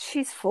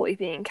 she's fully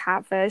being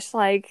catfish.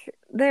 Like,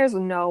 there's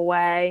no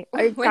way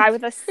a guy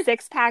with a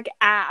 6-pack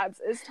abs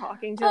is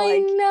talking to I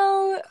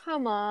know.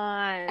 Come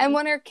on. And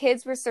when her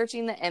kids were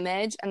searching the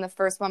image and the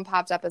first one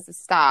popped up as a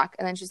stock,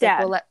 and then she's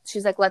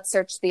like, let's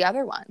search the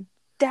other one.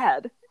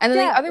 Dead. And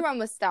then the other one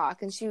was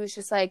stock, and she was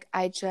just like,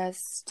 I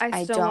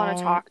still want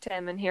to talk to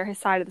him and hear his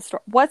side of the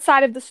story. What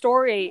side of the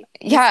story?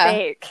 Yeah.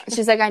 Fake?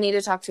 She's like, I need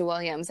to talk to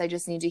Williams. I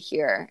just need to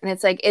hear. And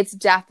it's like, it's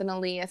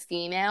definitely a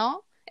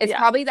female. It's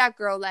probably that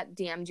girl that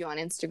DM'd you on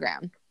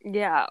Instagram.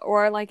 Yeah,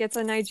 or like it's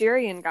a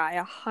Nigerian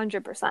guy,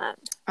 100%.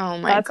 Oh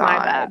my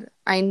God.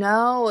 I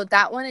know.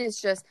 That one is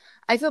just,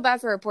 I feel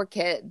bad for her poor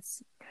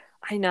kids.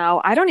 I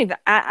know. I don't even,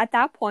 at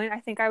that point, I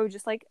think I would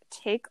just like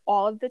take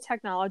all of the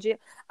technology.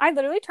 I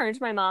literally turned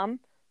to my mom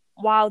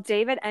while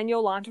David and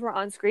Yolanda were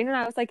on screen, and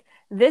I was like,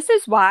 this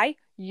is why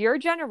your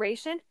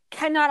generation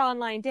cannot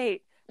online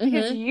date.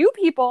 Because you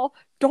people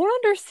don't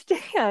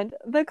understand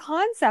the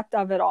concept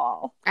of it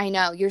all. I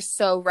know. You're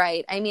so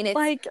right. I mean, it's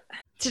like,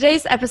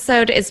 today's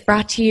episode is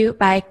brought to you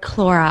by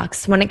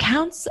Clorox. When it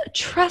counts,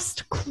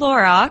 trust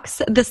Clorox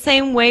the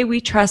same way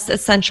we trust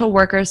essential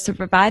workers to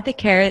provide the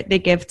care they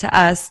give to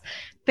us.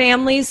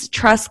 Families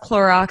trust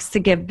Clorox to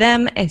give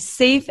them a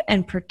safe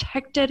and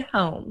protected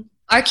home.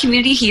 Our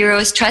community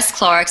heroes trust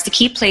Clorox to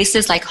keep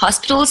places like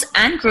hospitals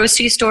and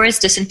grocery stores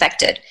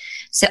disinfected.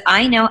 So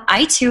I know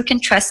I too can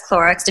trust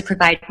Clorox to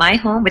provide my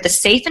home with a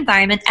safe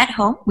environment at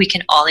home we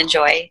can all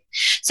enjoy.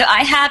 So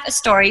I have a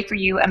story for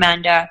you,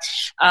 Amanda.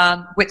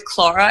 With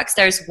Clorox,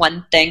 there's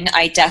one thing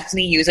I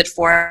definitely use it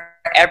for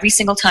every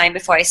single time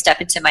before I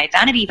step into my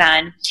vanity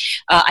van.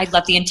 I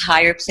love the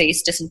entire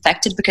place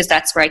disinfected because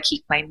that's where I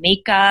keep my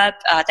makeup.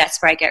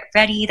 That's where I get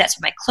ready. That's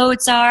where my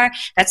clothes are.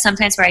 That's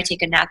sometimes where I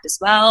take a nap as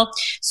well.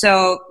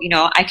 So,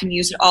 I can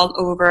use it all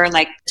over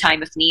like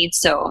time of need.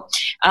 So,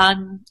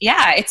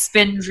 it's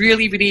been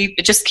really,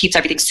 it just keeps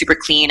everything super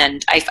clean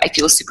and I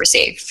feel super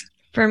safe.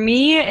 For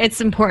me, it's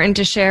important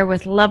to share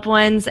with loved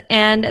ones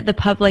and the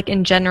public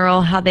in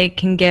general how they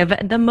can give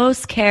the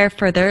most care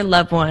for their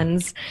loved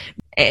ones,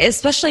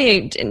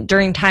 especially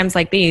during times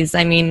like these.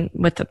 I mean,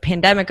 with the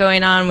pandemic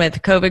going on,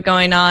 with COVID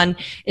going on,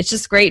 it's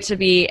just great to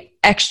be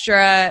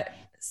extra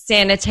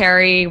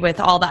sanitary with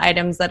all the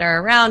items that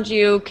are around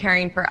you,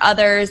 caring for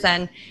others,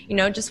 and,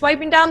 just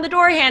wiping down the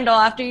door handle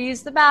after you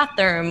use the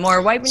bathroom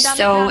or wiping down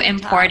so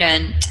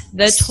important.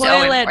 The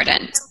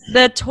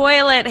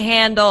toilet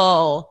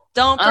handle.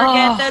 Don't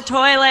forget the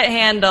toilet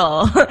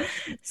handle.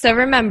 So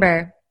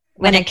remember,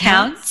 when it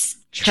counts,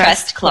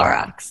 trust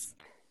Clorox.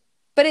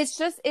 But I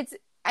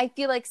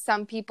feel like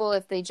some people,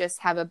 if they just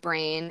have a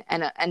brain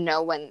and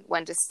know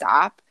when to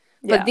stop,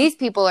 but these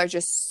people are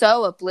just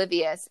so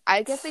oblivious.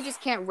 I guess they just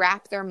can't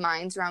wrap their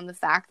minds around the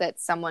fact that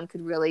someone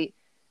could really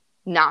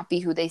not be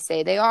who they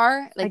say they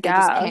are. Like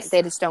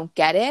they just don't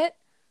get it.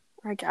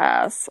 I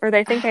guess. Or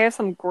they think they have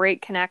some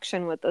great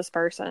connection with this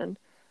person.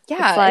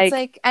 Yeah, it's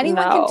like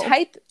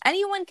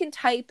anyone can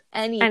type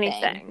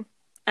anything.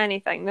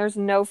 Anything. There's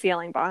no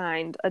feeling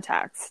behind a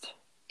text.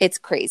 It's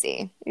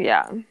crazy.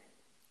 Yeah.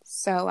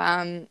 So,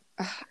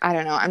 I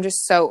don't know. I'm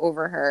just so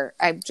over her.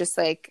 I'm just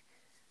like,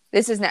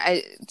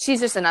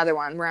 she's just another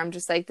one where I'm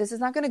just like, this is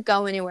not going to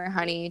go anywhere,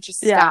 honey.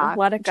 Just stop.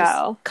 Let it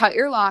go. Cut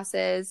your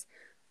losses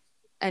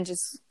and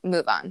just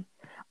move on.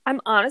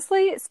 I'm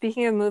honestly,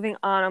 speaking of moving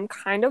on, I'm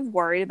kind of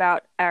worried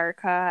about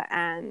Erica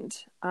and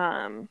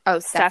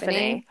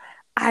Stephanie.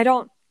 I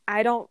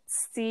don't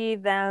see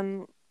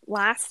them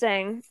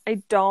lasting.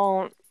 I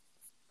don't.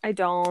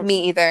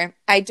 Me either.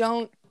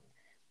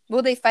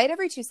 Well, they fight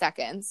every 2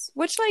 seconds,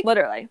 which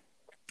literally.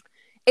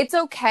 It's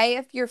okay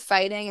if you're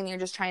fighting and you're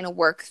just trying to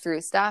work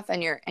through stuff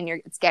and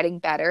it's getting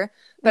better.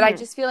 But I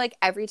just feel like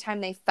every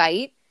time they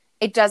fight,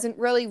 it doesn't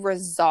really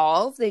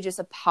resolve. They just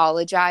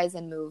apologize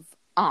and move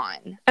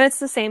on. And it's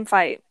the same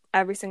fight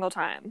every single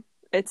time.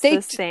 It's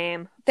the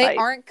same They fight.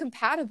 aren't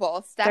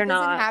compatible. Steph isn't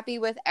happy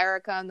with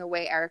Erica and the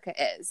way Erica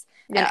is.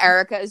 Yeah. And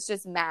Erica is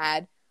just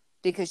mad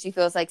because she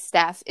feels like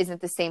Steph isn't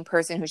the same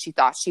person who she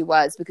thought she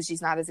was because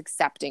she's not as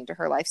accepting to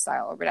her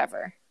lifestyle or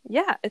whatever.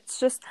 Yeah, it's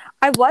just,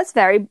 I was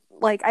very,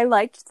 I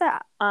liked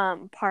that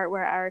part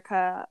where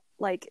Erica,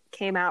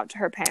 came out to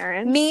her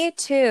parents. Me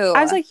too.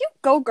 I was like, you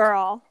go,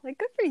 girl. Good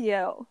for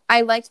you.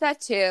 I liked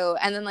that too.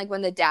 And then,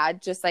 when the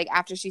dad just,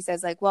 after she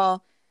says,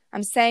 well,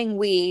 I'm saying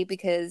we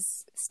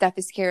because Steph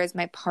is here as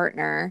my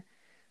partner.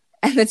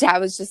 And the dad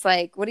was just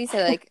like, what do you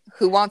say?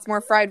 Who wants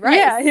more fried rice?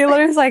 Yeah, he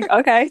literally was like,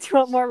 okay, do you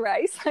want more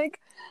rice?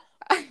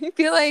 I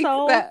feel like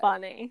so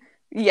funny.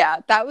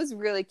 Yeah, that was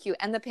really cute.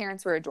 And the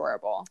parents were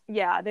adorable.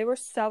 Yeah, they were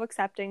so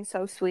accepting,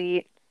 so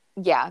sweet.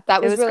 Yeah,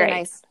 that was really great.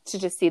 nice to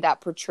just see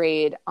that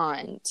portrayed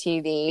on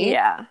TV.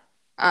 Yeah.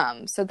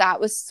 So that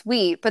was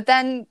sweet. But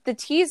then the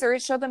teaser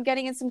showed them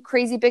getting in some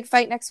crazy big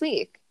fight next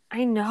week.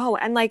 I know.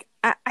 And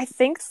I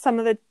think some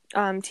of the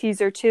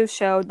teaser too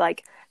showed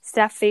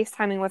Steph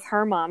FaceTiming with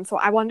her mom. So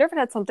I wonder if it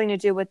had something to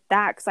do with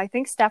that, because I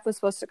think Steph was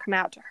supposed to come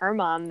out to her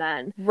mom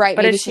then. Right,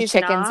 but maybe if she she's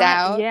chickens not,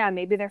 out. Yeah,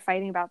 maybe they're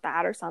fighting about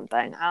that or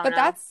something. I don't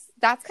know.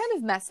 That's kind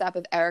of messed up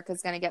if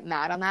Erica's going to get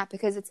mad on that,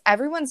 because it's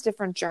everyone's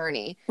different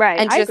journey. Right,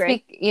 and I just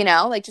agree.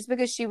 Just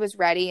because she was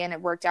ready and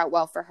it worked out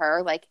well for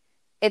her,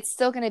 it's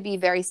still going to be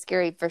very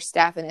scary for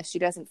Steph, and if she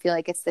doesn't feel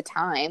like it's the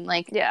time,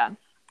 yeah.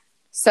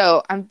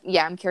 So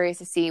I'm curious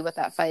to see what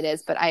that fight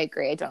is, but I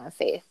agree. I don't have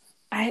faith.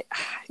 I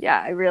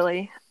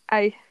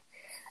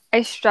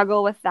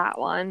struggle with that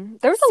one.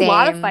 There was a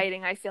lot of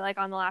fighting, I feel like,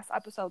 on the last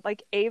episode.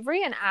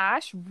 Avery and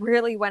Ash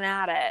really went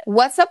at it.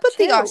 What's up with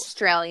the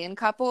Australian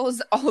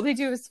couples? All they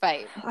do is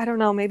fight. I don't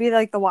know. Maybe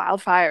the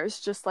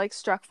wildfires just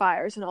struck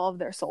fires in all of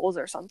their souls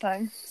or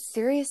something.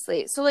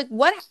 Seriously. So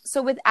what?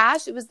 So with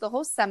Ash, it was the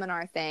whole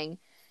seminar thing,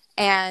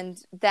 and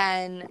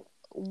then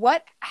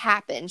what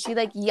happened? She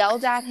like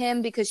yelled at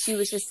him because she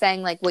was just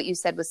saying like what you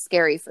said was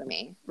scary for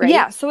me, right?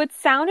 Yeah, so it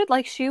sounded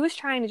like she was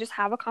trying to just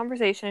have a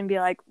conversation and be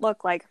like,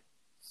 look, like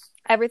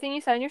everything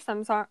you said in your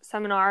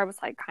seminar was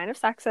like kind of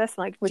sexist,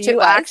 like Which do it you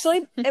was.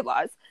 actually it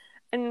was,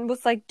 and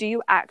was like, do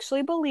you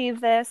actually believe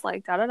this,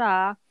 like da da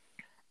da.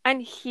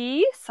 And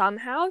he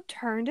somehow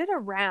turned it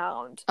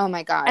around. Oh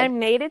my God. And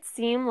made it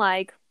seem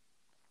like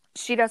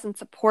she doesn't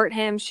support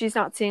him, she's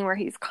not seeing where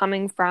he's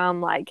coming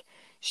from, like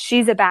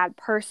she's a bad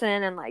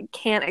person and like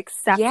can't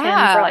accept him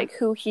for like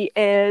who he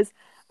is,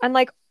 and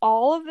like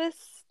all of this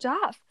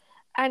stuff.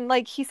 And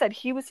like he said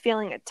he was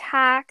feeling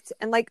attacked,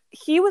 and like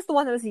he was the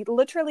one that was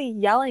literally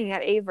yelling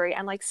at Avery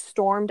and like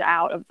stormed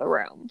out of the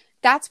room.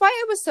 That's why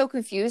I was so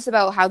confused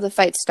about how the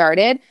fight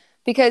started,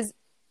 because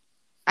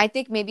I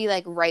think maybe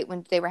like right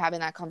when they were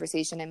having that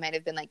conversation, I might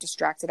have been like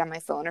distracted on my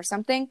phone or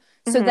something.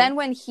 So then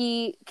when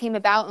he came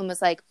about and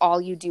was like, all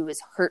you do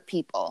is hurt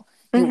people.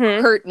 You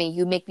hurt me.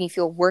 You make me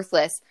feel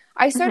worthless.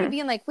 I started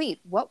being like,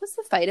 wait, what was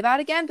the fight about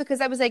again? Because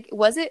I was like,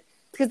 was it?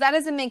 Because that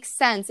doesn't make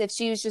sense if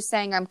she was just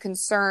saying, I'm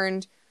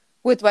concerned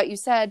with what you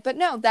said. But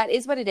no, that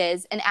is what it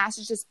is. And Ash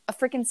is just a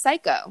freaking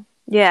psycho.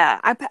 Yeah.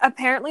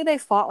 Apparently they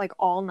fought like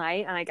all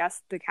night. And I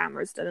guess the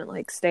cameras didn't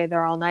like stay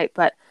there all night.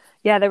 But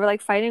yeah, they were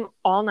like fighting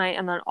all night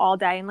and then all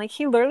day. And like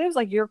he literally was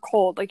like, you're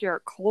cold. Like you're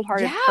a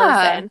cold-hearted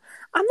person.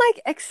 I'm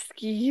like,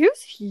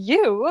 excuse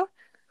you?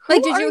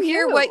 Like, did you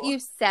hear what you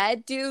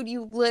said, dude?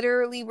 You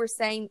literally were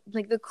saying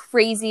like the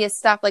craziest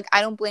stuff. Like,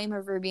 I don't blame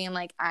her for being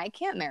like, I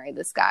can't marry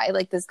this guy.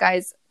 Like, this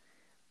guy's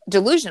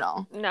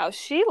delusional. No,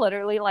 she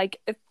literally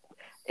like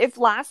if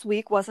last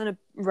week wasn't a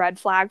red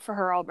flag for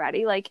her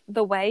already, like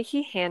the way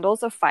he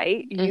handles a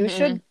fight, you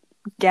should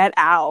get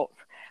out.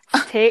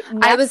 Take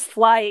next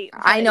flight.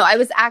 I know. I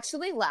was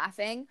actually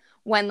laughing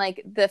when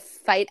like the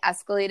fight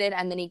escalated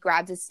and then he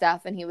grabbed his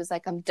stuff and he was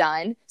like, I'm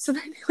done. So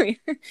then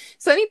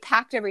he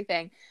packed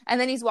everything and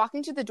then he's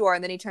walking to the door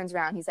and then he turns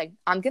around. He's like,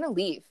 I'm going to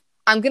leave.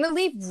 I'm going to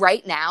leave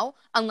right now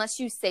unless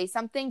you say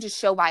something to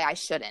show why I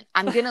shouldn't.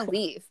 I'm going to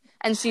leave.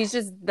 And she's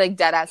just like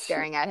dead ass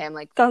staring at him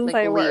like, doesn't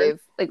say a word.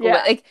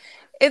 Like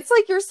it's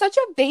like, you're such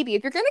a baby.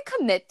 If you're going to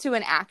commit to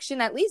an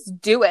action, at least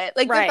do it.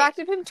 Like the fact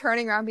of him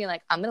turning around being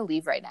like, I'm going to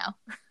leave right now.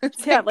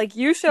 Like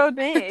you showed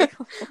me.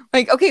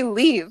 Like, okay,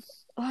 leave.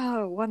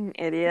 Oh, what an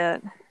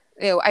idiot.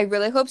 Ew, I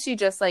really hope she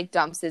just like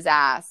dumps his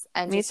ass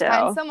and just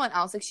finds someone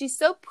else. Like she's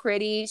so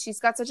pretty. She's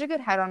got such a good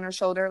head on her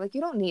shoulder. Like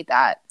you don't need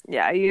that.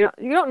 Yeah, you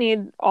don't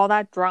need all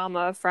that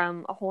drama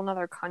from a whole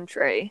nother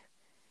country.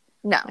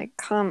 No. Like,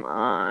 come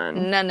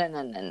on.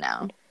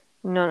 No.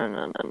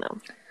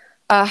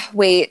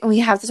 Wait, we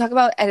have to talk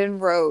about Ed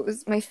and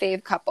Rose, my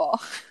fave couple.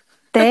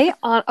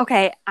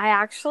 Okay, I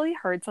actually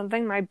heard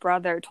something. My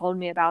brother told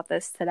me about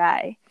this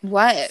today.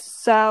 What?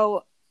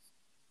 So,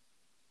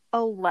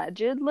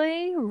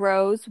 allegedly,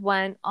 Rose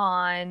went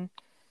on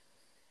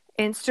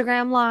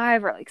Instagram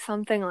Live or like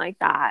something like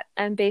that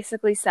and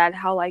basically said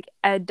how like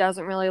Ed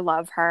doesn't really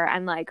love her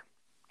and like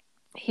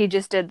he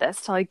just did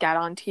this to like get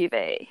on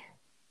TV.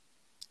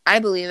 I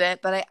believe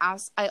it, but I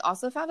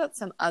also found out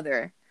some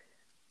other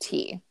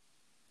tea.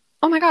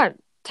 Oh my God,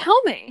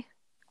 tell me.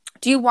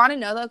 Do you want to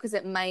know though? Because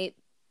it might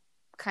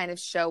kind of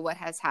show what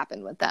has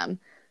happened with them.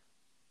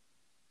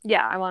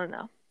 Yeah, I want to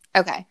know.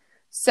 Okay.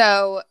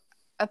 So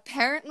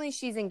apparently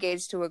she's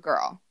engaged to a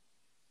girl.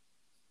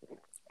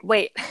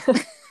 Wait.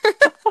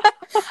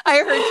 I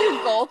heard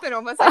you gulp and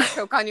almost like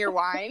choke on your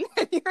wine.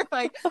 And you're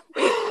like, wait,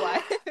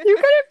 what? You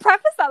could have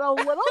prefaced that a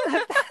little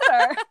bit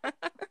better.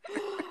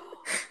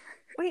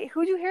 Wait,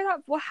 who'd you hear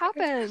that? What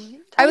happened?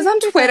 I was on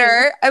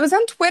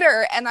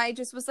Twitter and I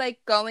just was like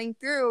going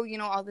through, you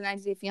know, all the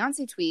 90 Day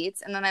Fiancé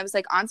tweets. And then I was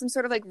like on some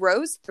sort of like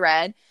Rose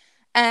thread.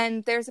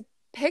 And there's a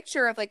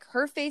picture of like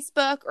her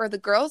Facebook or the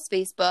girl's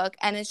Facebook.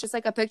 And it's just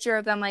like a picture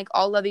of them like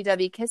all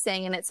lovey-dovey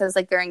kissing. And it says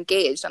like they're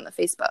engaged on the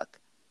Facebook.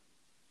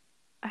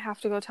 I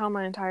have to go tell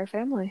my entire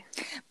family.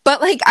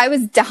 But like I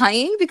was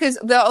dying because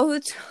all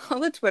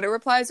the Twitter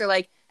replies are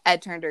like,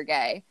 Ed turned her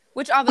gay.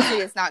 Which obviously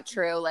is not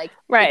true. Like,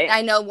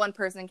 I know one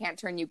person can't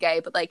turn you gay,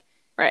 but like,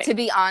 to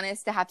be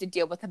honest, to have to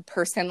deal with a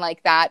person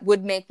like that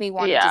would make me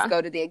want to just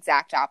go to the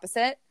exact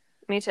opposite.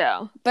 Me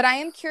too. But I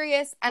am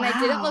curious, and I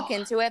didn't look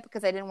into it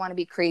because I didn't want to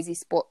be crazy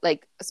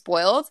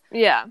spoiled.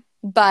 Yeah.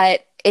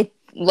 But it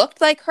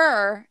looked like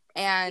her,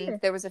 and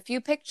there was a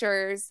few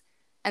pictures,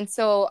 and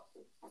so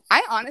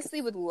I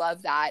honestly would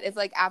love that if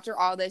like after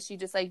all this she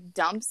just like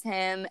dumps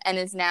him and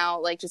is now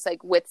like just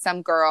like with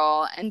some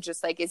girl and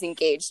just like is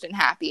engaged and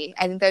happy.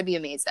 I think that'd be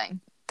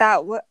amazing.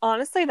 That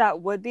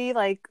would be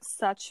like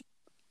such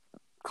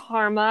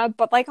karma,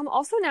 but like I'm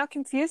also now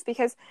confused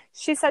because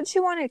she said she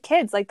wanted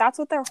kids. Like that's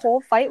what their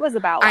whole fight was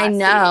about. I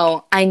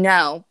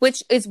know.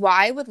 Which is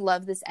why I would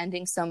love this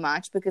ending so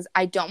much because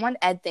I don't want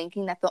Ed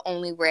thinking that the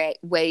only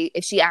way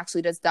if she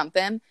actually does dump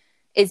him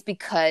is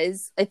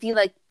because if he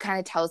like kind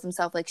of tells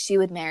himself like she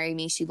would marry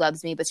me, she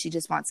loves me, but she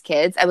just wants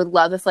kids. I would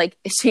love if like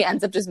she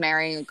ends up just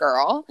marrying a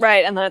girl.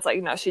 Right. And then it's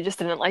like, no, she just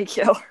didn't like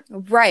you.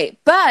 Right.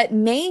 But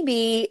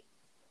maybe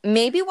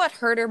what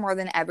hurt her more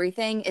than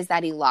everything is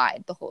that he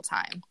lied the whole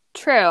time.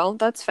 True.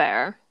 That's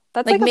fair.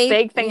 That's like a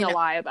big thing to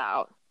lie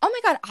about. Oh my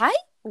God, I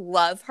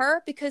love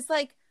her because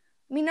like,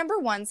 I mean, number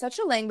one, such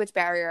a language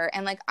barrier.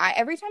 And like,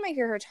 every time I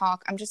hear her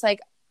talk,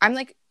 I'm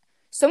like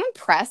so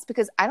impressed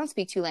because I don't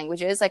speak two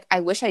languages. Like, I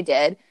wish I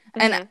did.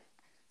 Mm-hmm. And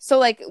so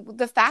like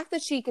the fact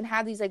that she can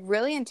have these like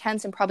really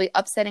intense and probably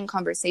upsetting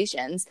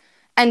conversations.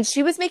 And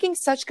she was making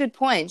such good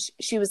points.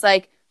 She was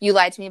like, you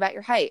lied to me about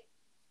your height.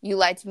 You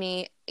lied to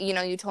me. You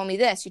know, you told me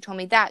this, you told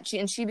me that.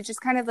 She was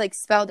just kind of like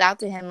spelled out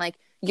to him, like,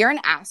 you're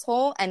an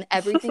asshole and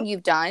everything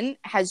you've done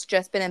has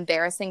just been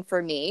embarrassing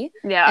for me.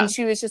 Yeah. And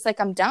she was just like,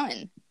 I'm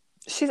done.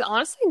 She's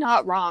honestly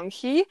not wrong.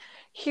 He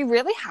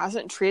really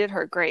hasn't treated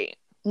her great.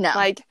 No.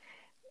 Like,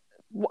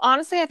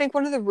 honestly, I think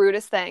one of the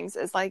rudest things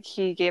is like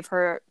he gave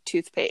her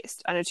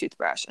toothpaste and a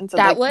toothbrush and said,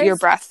 that like, your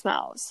breath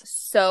smells.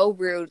 So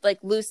rude. Like,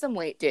 lose some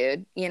weight,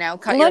 dude. You know,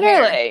 cut your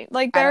hair. Literally.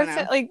 Like,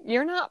 there's like,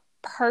 you're not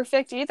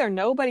perfect either.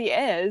 Nobody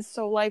is.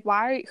 So like,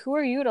 who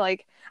are you to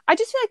like, I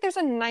just feel like there's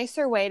a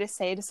nicer way to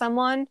say to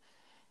someone,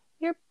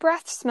 your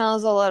breath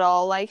smells a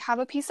little, like have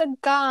a piece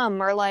of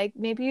gum, or like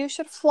maybe you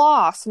should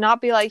floss, not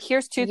be like,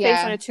 here's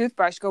toothpaste and a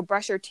toothbrush, go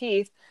brush your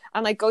teeth.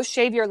 I'm like, go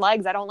shave your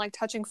legs. I don't like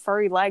touching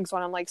furry legs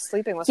when I'm like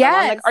sleeping with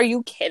someone. Like, are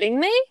you kidding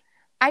me?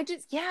 I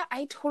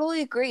totally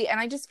agree. And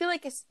I just feel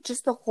like it's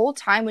just the whole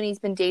time when he's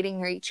been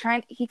dating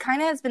her, he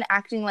kind of has been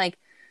acting like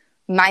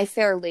My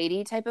Fair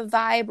Lady type of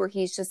vibe, where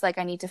he's just like,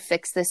 I need to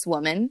fix this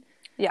woman.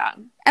 Yeah.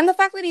 And the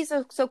fact that he's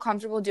so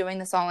comfortable doing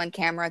this all on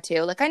camera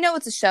too. Like, I know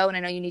it's a show and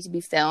I know you need to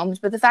be filmed,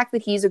 but the fact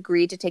that he's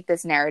agreed to take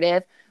this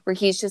narrative where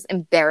he's just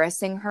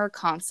embarrassing her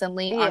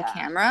constantly on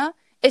camera,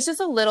 it's just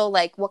a little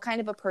like, what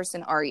kind of a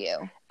person are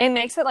you? It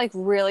makes it like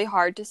really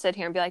hard to sit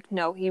here and be like,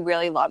 no, he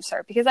really loves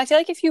her. Because I feel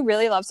like if you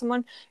really love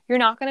someone, you're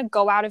not going to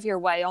go out of your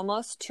way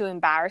almost to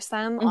embarrass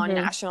them on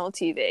national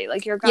TV.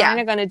 Like, you're kind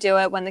of going to do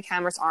it when the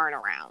cameras aren't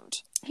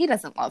around. He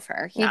doesn't love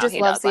her. He just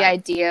loves the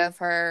idea of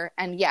her.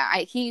 And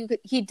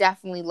he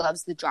definitely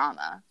loves the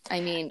drama. I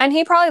mean, and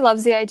he probably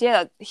loves the idea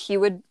that he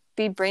would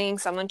be bringing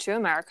someone to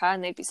America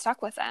and they'd be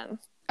stuck with him.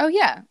 Oh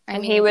yeah. I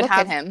mean, he would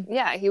have him.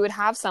 Yeah. He would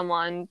have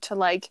someone to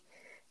like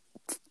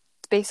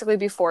basically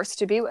be forced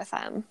to be with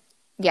him.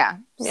 Yeah.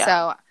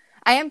 So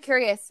I am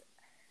curious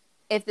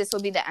if this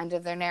will be the end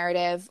of their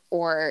narrative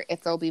or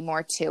if there'll be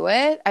more to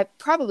it.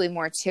 Probably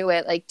more to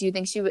it. Like, do you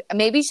think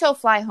maybe she'll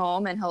fly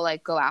home and he'll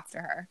like go after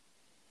her?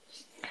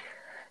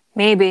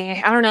 Maybe.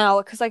 I don't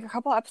know. Because like a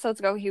couple episodes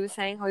ago, he was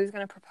saying how he was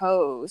going to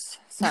propose.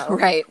 So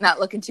right.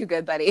 Not looking too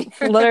good, buddy.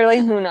 Literally,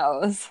 who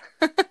knows?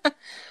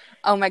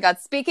 Oh my God.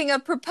 Speaking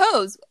of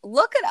propose,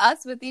 look at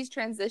us with these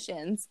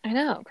transitions. I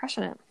know.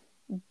 Crushing it.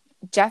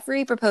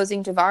 Jeffrey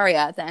proposing to Varia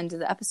at the end of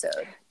the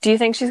episode. Do you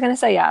think she's going to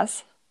say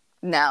yes?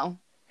 No.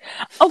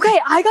 Okay,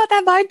 I got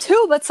that vibe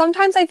too, but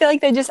sometimes I feel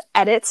like they just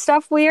edit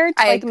stuff weird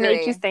to like agree.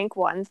 make you think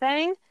one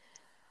thing.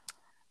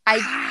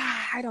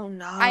 I don't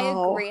know. I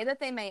agree that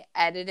they may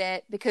edit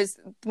it because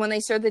when they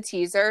showed the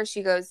teaser,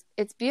 she goes,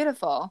 "It's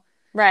beautiful."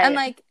 Right. And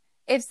like,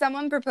 if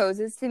someone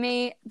proposes to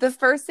me, the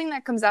first thing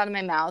that comes out of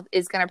my mouth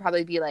is going to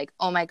probably be like,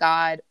 "Oh my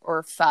God,"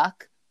 or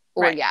 "fuck,"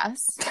 or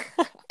 "yes."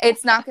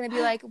 It's not going to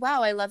be like,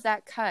 "Wow, I love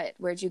that cut.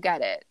 Where'd you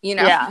get it?" You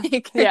know? Yeah.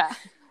 Yeah.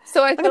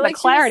 So I feel like the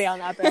clarity on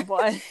that big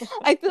boy.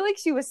 I feel like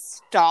she was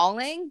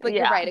stalling, but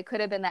you're right. It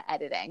could have been the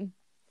editing.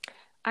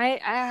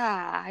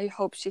 I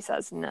hope she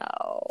says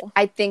no.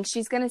 I think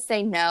she's going to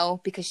say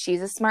no because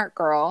she's a smart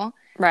girl.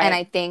 Right. And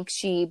I think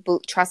she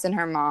trusts in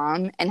her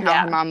mom and how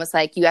her mom was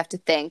like, you have to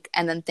think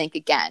and then think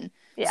again.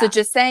 Yeah. So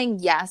just saying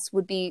yes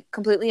would be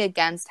completely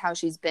against how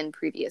she's been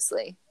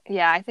previously.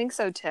 Yeah, I think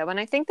so too. And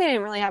I think they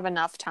didn't really have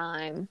enough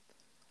time.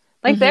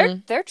 Like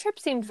their trip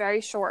seemed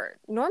very short.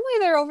 Normally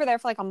they're over there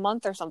for like a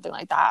month or something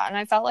like that. And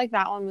I felt like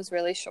that one was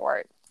really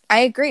short. I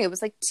agree. It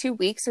was like 2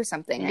 weeks or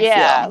something. I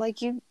feel. Like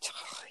you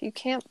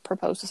can't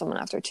propose to someone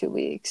after 2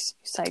 weeks. You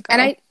psycho.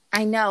 And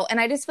I know. And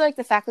I just feel like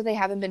the fact that they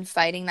haven't been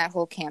fighting that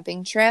whole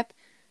camping trip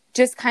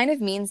just kind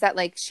of means that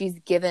like she's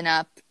given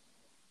up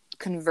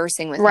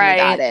conversing with him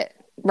about it.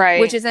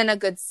 Right. Which isn't a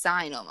good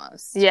sign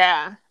almost.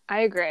 Yeah, I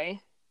agree.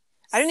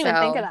 I didn't even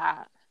think of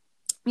that.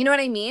 You know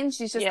what I mean?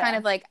 She's just kind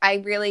of like, I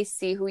really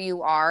see who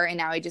you are, and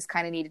now I just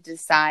kind of need to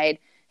decide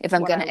if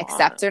I'm going to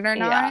accept it or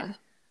not. Yeah.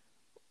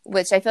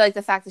 Which I feel like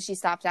the fact that she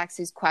stopped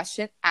asking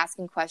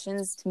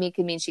questions to me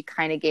could mean she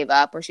kind of gave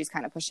up or she's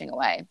kind of pushing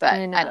away. But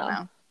I don't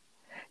know.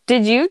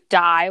 Did you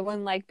die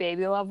when like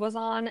Baby Love was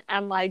on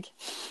and like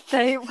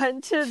they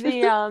went to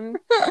the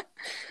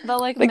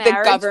like marriage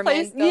the government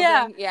place?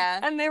 Yeah.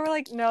 And they were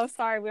like, no,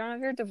 sorry, we don't have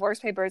your divorce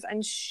papers.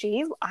 And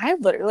I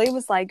literally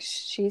was like,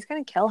 she's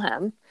gonna kill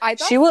him.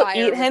 She will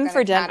eat him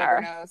for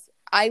dinner.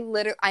 I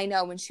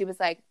know when she was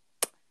like,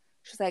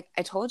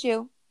 I told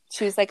you.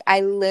 She was like,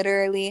 I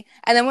literally,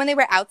 and then when they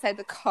were outside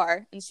the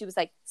car and she was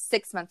like,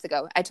 6 months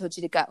ago, I told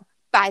you to go.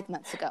 5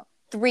 months ago.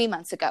 3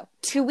 months ago,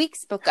 2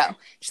 weeks ago.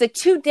 She's like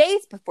 2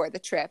 days before the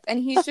trip. And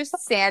he's just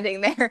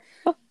standing there.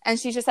 And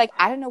she's just like,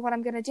 I don't know what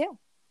I'm going to do.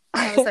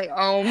 And I was like,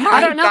 oh my God.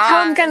 I don't know how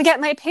I'm going to get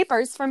my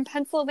papers from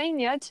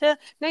Pennsylvania to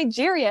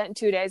Nigeria in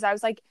 2 days. I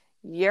was like,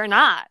 you're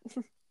not.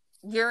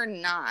 You're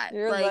not.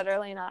 You're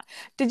literally not.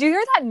 Did you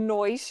hear that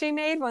noise she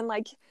made when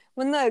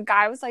when the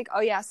guy was like,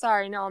 oh yeah,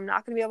 sorry, no, I'm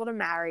not gonna be able to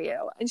marry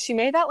you, and she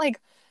made that like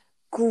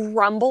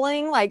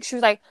grumbling, like she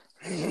was like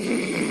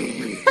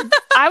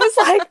I was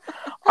like,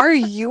 are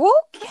you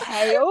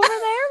okay over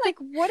there? Like,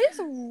 what is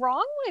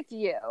wrong with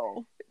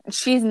you?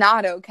 She's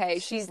not okay.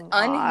 She's not.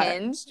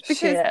 Unhinged. Because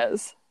she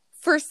is.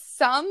 For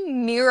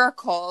some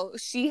miracle,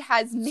 she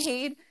has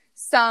made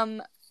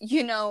some,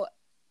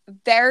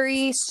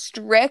 very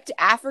strict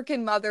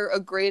African mother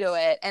agree to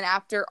it. And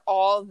after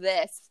all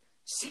this,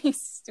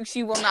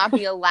 she will not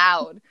be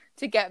allowed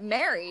to get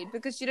married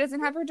because she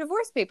doesn't have her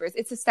divorce papers.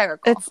 It's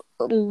hysterical. It's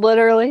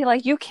literally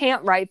like, you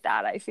can't write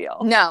that, I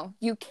feel. No,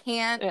 you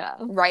can't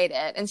write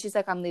it. And she's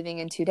like, I'm leaving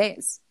in 2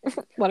 days.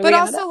 But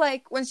also,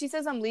 like, when she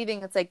says I'm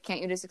leaving, it's like,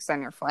 can't you just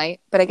extend your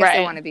flight? But I guess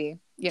they want to be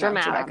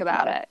dramatic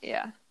about it.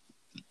 Yeah.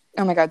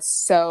 Oh my God,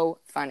 so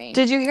funny.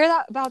 Did you hear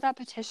about that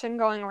petition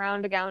going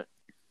around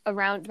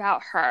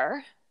about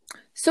her?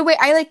 So wait,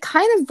 I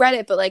kind of read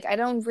it, but I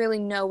don't really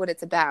know what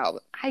it's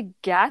about. I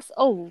guess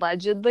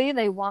allegedly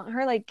they want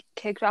her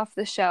kicked off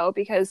the show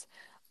because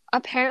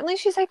apparently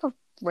she's a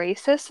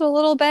racist a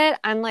little bit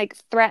and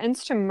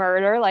threatens to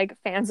murder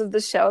fans of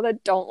the show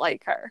that don't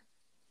like her.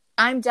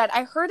 I'm dead.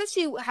 I heard that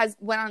she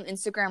went on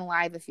Instagram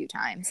Live a few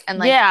times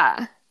and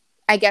yeah.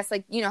 I guess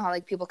how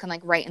people can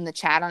write in the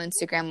chat on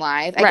Instagram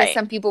Live. I guess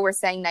some people were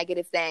saying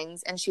negative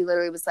things and she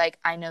literally was like,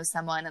 I know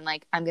someone and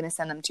I'm gonna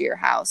send them to your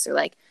house, or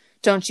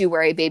don't you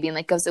worry, baby,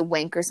 and gives a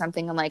wink or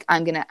something.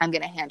 I'm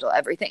gonna handle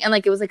everything. And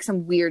it was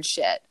some weird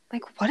shit.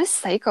 What a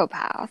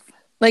psychopath.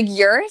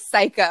 You're a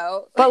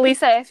psycho. But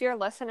Lisa, if you're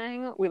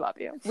listening, we love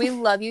you. We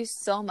love you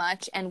so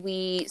much and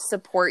we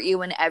support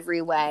you in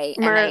every way.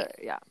 And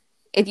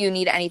if you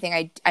need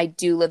anything, I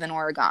do live in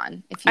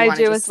Oregon. If you want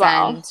to just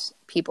send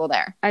people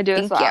there. I do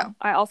as well. Thank you.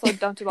 I also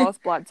don't do well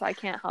with blood, so I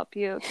can't help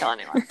you kill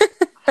anyone.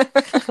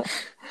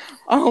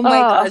 Oh my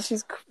God,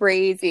 she's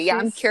crazy. Yeah,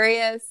 I'm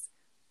curious.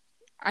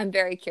 I'm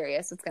very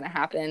curious what's going to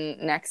happen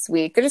next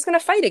week. They're just going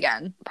to fight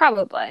again.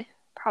 Probably.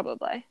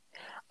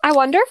 I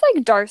wonder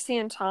if Darcy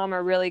and Tom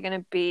are really going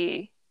to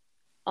be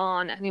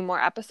on any more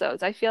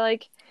episodes. I feel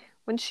like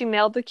when she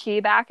mailed the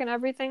key back and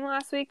everything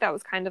last week, that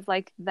was kind of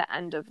the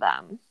end of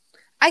them.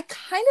 I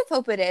kind of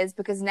hope it is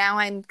because now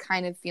I'm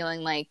kind of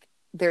feeling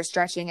they're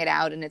stretching it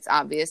out and it's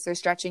obvious they're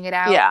stretching it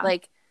out. Yeah.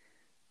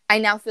 I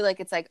now feel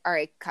it's all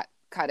right,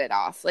 cut it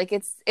off.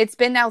 It's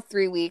been now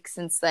 3 weeks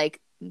since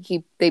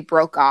they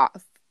broke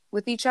off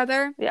with each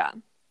other. Yeah.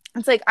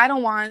 It's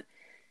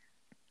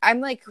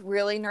I'm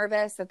really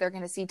nervous that they're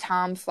going to see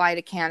Tom fly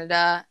to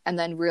Canada and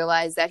then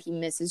realize that he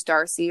misses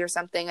Darcy or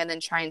something and then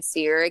try and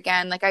see her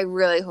again. I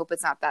really hope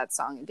it's not that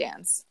song and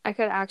dance. I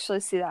could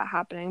actually see that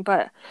happening,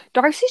 but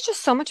Darcy's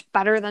just so much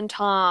better than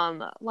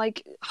Tom.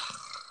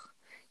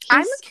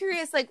 I'm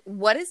curious,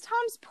 what is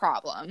Tom's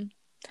problem?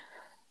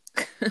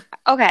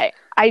 Okay,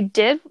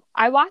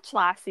 I watched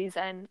last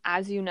season,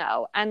 as you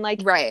know, and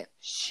right.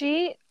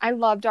 I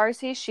love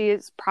Darcy. She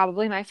is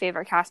probably my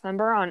favorite cast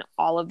member on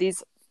all of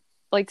these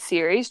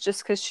series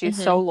just because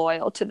she's so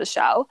loyal to the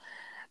show.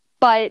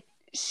 But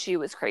she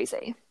was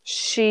crazy.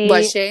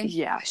 Was she?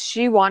 Yeah,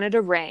 she wanted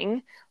a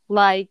ring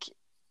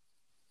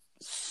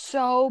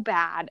so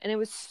bad, and it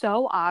was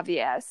so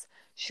obvious.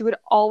 She would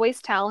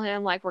always tell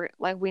him we're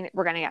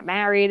gonna get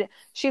married.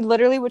 She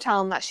literally would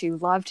tell him that she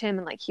loved him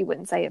and he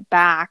wouldn't say it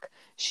back.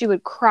 She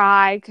would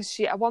cry because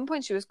at one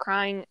point she was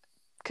crying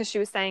because she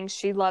was saying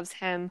she loves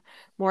him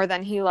more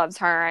than he loves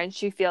her, and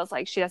she feels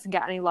like she doesn't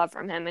get any love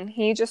from him. And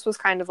he just was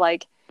kind of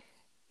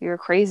you're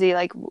crazy.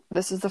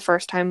 This is the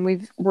first time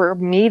we're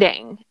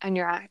meeting and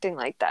you're acting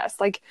like this.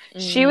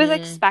 She was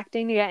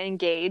expecting to get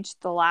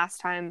engaged the last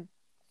time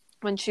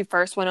when she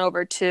first went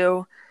over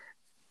to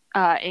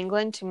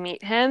England to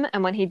meet him.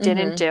 And when he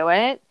didn't do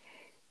it,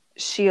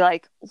 she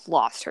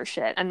lost her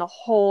shit. And the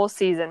whole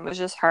season was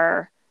just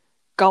her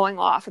going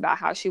off about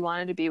how she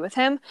wanted to be with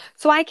him.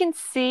 So I can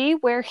see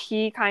where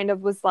he kind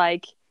of was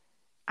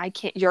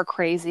you're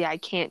crazy. I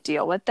can't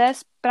deal with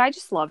this. But I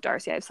just love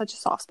Darcy. I have such a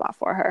soft spot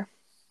for her.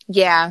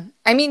 Yeah.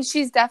 I mean,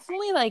 she's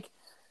definitely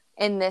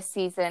in this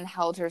season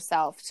held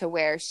herself to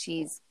where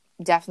she's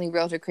definitely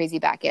reeled her crazy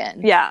back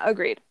in. Yeah,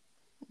 agreed.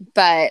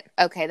 But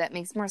okay, that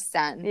makes more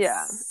sense.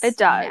 Yeah, it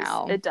does.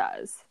 Now. It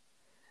does.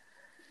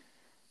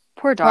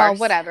 Poor Darcy. Well,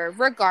 whatever.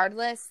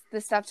 Regardless, the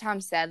stuff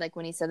Tom said,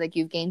 when he said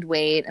you've gained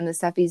weight and the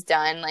stuff he's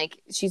done,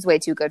 she's way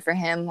too good for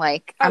him.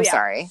 I'm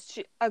sorry.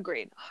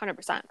 Agreed.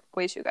 100%.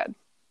 Way too good.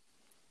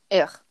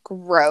 Ugh,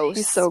 gross.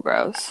 He's so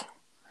gross.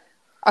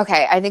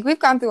 Okay, I think we've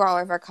gone through all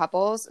of our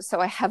couples,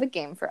 so I have a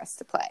game for us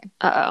to play.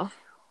 Uh-oh.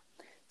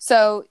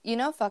 So,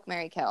 Fuck,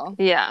 Marry, Kill.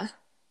 Yeah.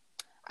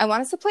 I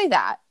want us to play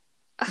that,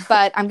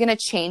 but I'm going to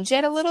change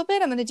it a little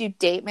bit. I'm going to do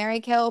Date,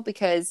 Marry, Kill,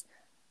 because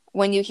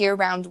when you hear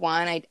round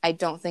one, I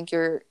don't think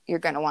you're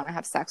going to want to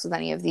have sex with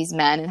any of these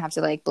men and have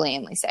to,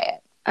 blatantly say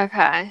it.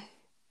 Okay.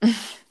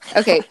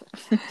 Okay.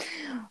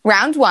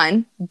 Round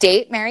one,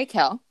 Date, Marry,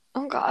 Kill.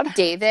 Oh, God.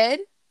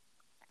 David,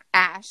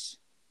 Ash,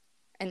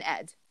 and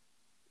Ed.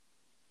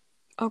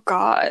 Oh,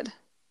 God.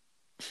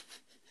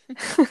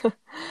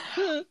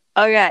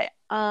 Okay.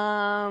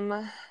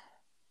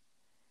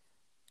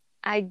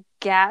 I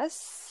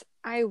guess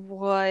I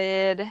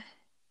would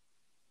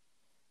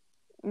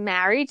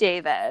marry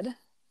David.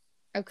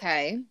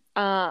 Okay.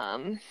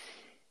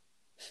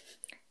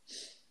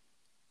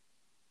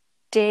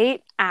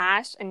 Date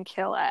Ash and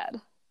kill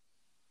Ed.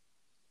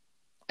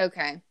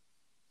 Okay.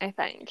 I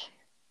think.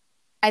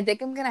 I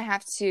think I'm gonna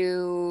have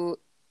to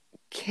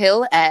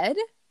kill Ed.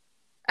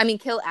 I mean,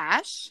 kill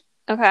Ash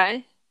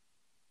Okay.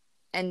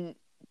 and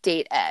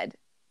date Ed.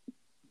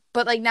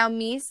 But like now,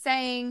 me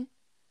saying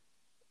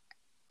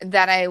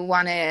that I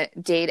want to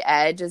date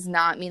Ed does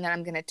not mean that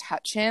I'm gonna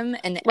touch him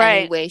in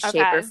any way,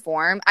 shape, or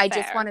form. I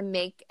just want to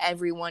make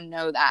everyone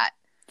know that.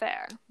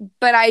 Fair.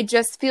 But I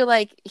just feel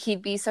like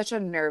he'd be such a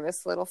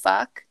nervous little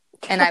fuck.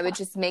 And I would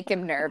just make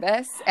him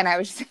nervous. And I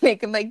would just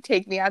make him, like,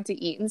 take me out to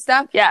eat and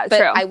stuff. Yeah, but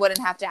true. I wouldn't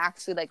have to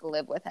actually, like,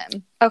 live with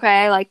him. Okay,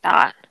 I like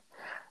that.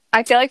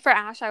 I feel like for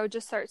Ash, I would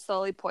just start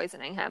slowly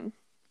poisoning him.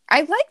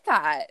 I like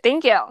that.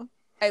 Thank you.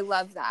 I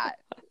love that.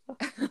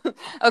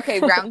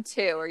 Okay, round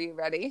 2. Are you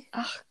ready?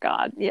 Oh,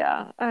 God,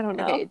 yeah. I don't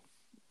know. Okay,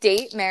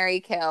 date, marry,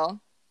 kill.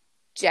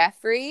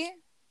 Jeffrey,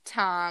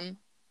 Tom,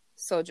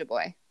 Soulja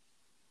Boy.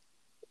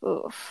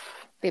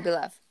 Oof. Baby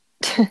love.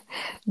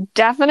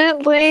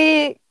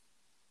 Definitely.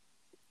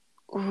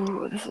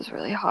 Ooh, this is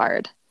really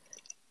hard.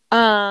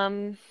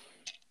 Probably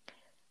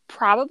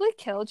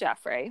kill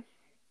Jeffrey.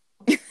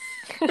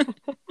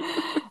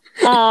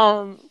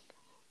 Fuck.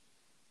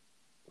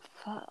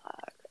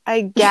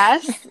 I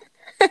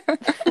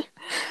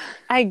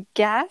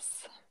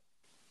guess.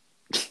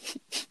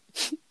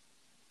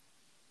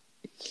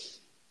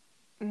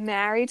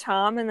 Marry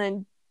Tom and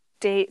then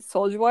date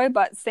Soulja Boy,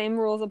 but same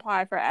rules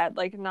apply for Ed.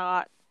 Like,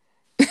 not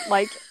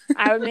like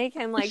I would make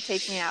him like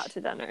take me out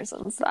to dinners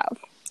and stuff.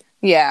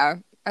 Yeah,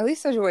 at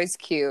least Soulja Boy's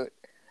cute.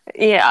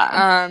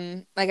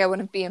 Yeah. Like I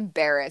wouldn't be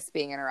embarrassed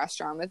being in a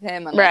restaurant with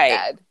him. Unlike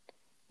Ed.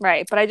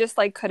 Right. But I just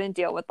like couldn't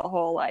deal with the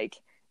whole like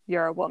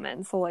you're a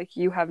woman, so like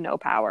you have no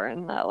power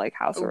in the like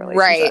house or relationship.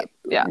 Right.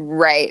 Yeah.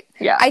 Right.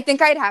 Yeah. I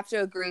think I'd have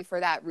to agree for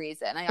that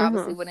reason. I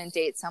obviously wouldn't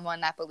date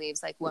someone that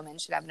believes like women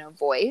should have no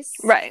voice.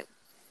 Right.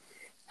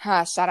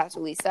 Shout out to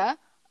Lisa.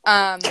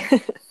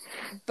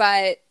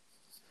 But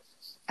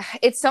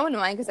it's so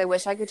annoying because I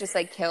wish I could just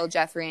like kill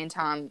Jeffrey and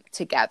Tom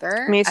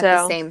together Me too.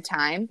 at the same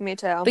time. Me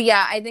too. But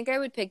yeah, I think I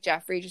would pick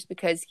Jeffrey just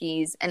because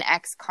he's an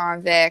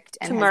ex-convict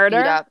and to has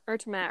murder beat up or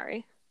to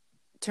marry.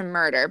 To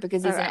murder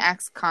because he's an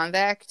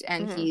ex-convict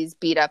and he's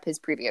beat up his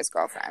previous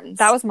girlfriends.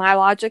 That was my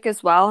logic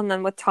as well. And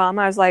then with Tom,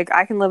 I was like,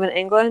 I can live in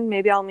England.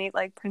 Maybe I'll meet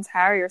like Prince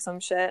Harry or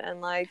some shit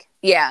and like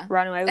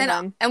run away with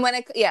him. And when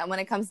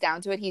it comes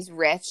down to it, he's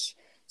rich.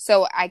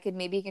 So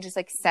maybe he can just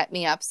like set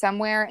me up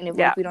somewhere, and if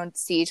we don't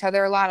see each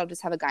other a lot, I'll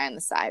just have a guy on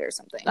the side or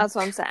something. That's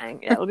what I'm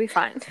saying. Yeah, it'll be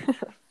fine.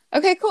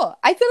 Okay, cool.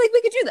 I feel like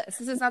we could do this.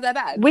 This is not that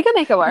bad. We can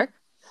make it work.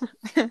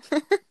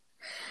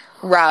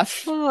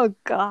 Rough. Oh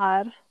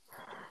God.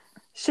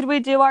 Should we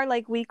do our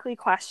like weekly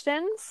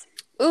questions?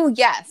 Ooh,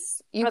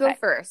 yes. You go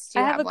first.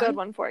 I have a good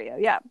one for you.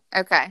 Yeah.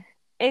 Okay.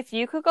 If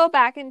you could go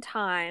back in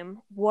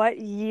time, what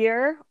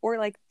year or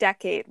like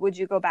decade would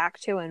you go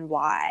back to and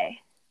why?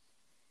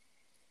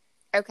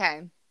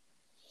 Okay.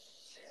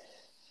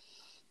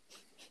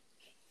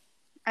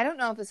 I don't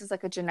know if this is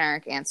like a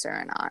generic answer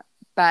or not,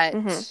 but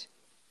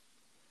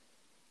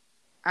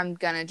I'm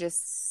gonna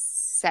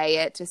just say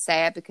it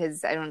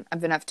because I don't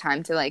have enough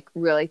time to like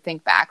really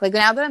think back. Like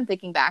now that I'm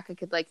thinking back, I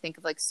could like think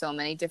of like so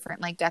many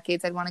different like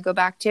decades I'd want to go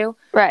back to.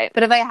 Right.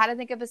 But if I had to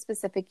think of a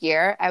specific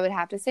year, I would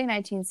have to say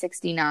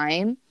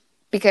 1969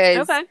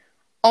 because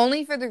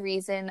only for the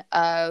reason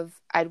of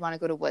I'd want to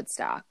go to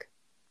Woodstock.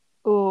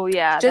 Oh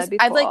yeah, that'd be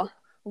cool. I've like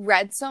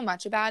read so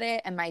much about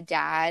it, and my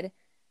dad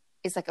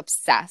is like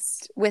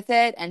obsessed with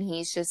it, and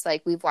he's just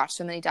like, we've watched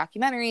so many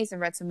documentaries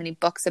and read so many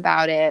books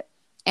about it,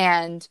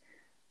 and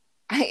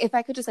if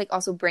I could just like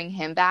also bring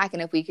him back,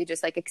 and if we could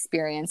just like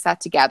experience that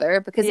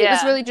together, because it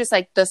was really just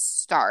like the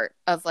start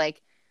of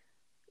like,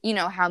 you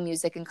know, how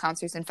music and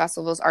concerts and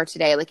festivals are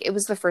today. Like it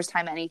was the first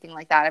time anything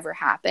like that ever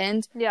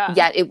happened. Yeah.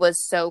 Yet it was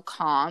so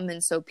calm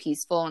and so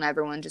peaceful, and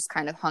everyone just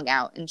kind of hung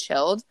out and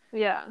chilled.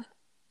 Yeah.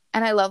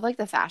 And I love like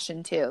the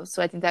fashion too.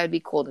 So I think that would be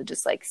cool to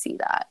just like see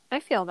that. I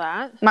feel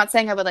that. I'm not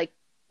saying I would like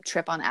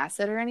trip on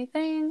acid or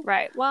anything.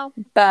 Right. Well,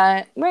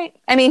 but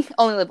I mean,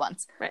 only live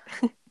once. Right.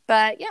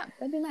 But yeah,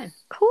 that'd be mine.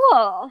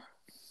 Cool.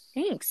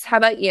 Thanks. How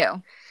about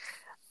you?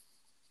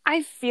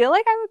 I feel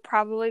like I would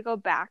probably go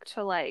back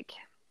to like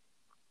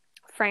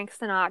Frank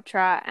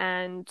Sinatra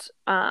and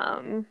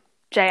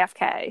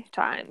JFK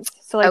times.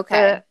 So like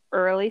the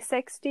early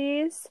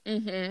 60s.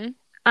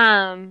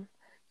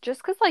 Just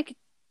because like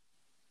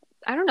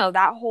I don't know,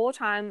 that whole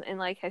time in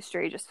like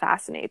history just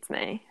fascinates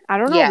me. I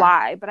don't know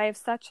why, but I have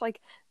such like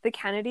the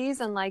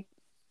Kennedys and like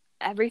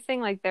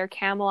everything, like their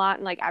Camelot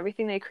and like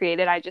everything they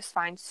created, I just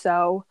find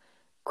so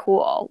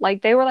cool.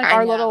 Like they were like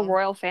our little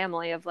royal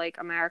family of like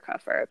America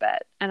for a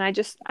bit. And I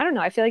don't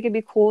know, I feel like it'd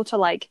be cool to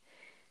like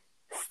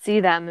see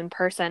them in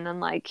person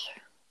and like,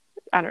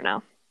 I don't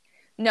know.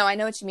 No, I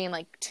know what you mean.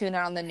 Like tune in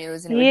on the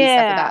news and it would be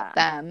stuff about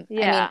them.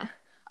 Yeah. I mean,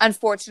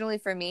 unfortunately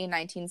for me,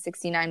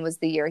 1969 was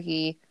the year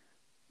he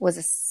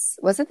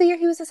was it the year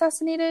he was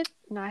assassinated?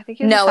 No, I think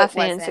he was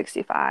assassinated in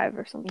 65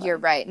 or something. You're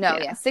right. No,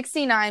 yeah.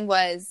 69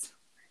 was,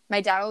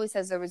 my dad always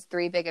says there was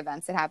 3 big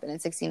events that happened in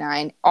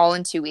 69, all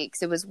in 2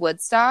 weeks. It was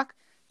Woodstock,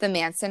 the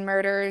Manson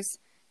murders,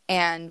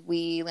 and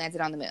we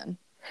landed on the moon.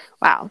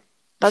 Wow.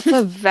 That's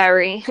a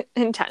very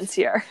intense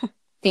year.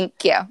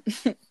 Thank you.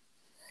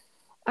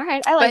 All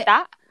right. I like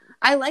that.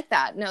 I like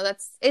that. No,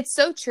 it's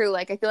so true.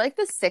 Like, I feel like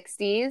the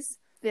 60s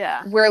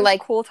were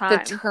like cool time.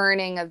 the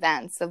turning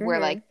events of where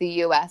like the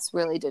U.S.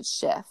 really did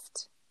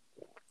shift.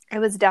 It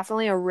was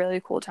definitely a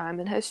really cool time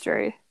in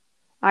history,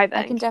 I think.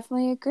 I can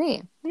definitely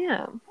agree.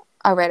 Yeah.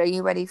 All right. Are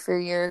you ready for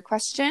your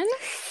question?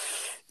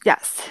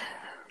 Yes.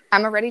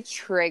 I'm already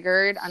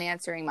triggered on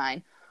answering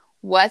mine.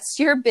 What's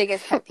your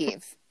biggest pet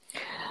peeve?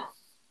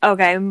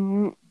 Okay. I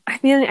mean,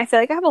 I feel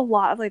like I have a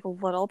lot of like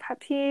little pet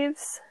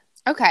peeves.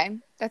 Okay.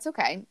 That's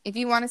okay. If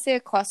you want to say a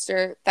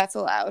cluster, that's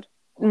allowed.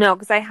 No,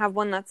 because I have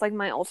one that's like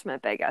my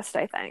ultimate biggest,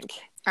 I think.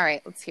 All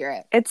right. Let's hear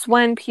it. It's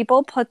when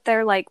people put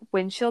their like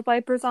windshield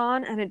wipers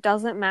on and it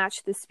doesn't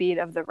match the speed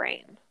of the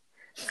rain.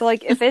 So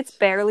like if it's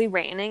barely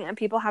raining and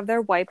people have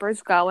their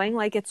wipers going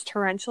like it's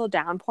torrential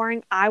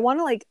downpouring, I want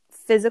to like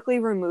physically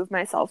remove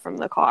myself from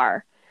the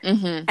car.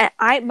 Mm-hmm.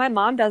 And my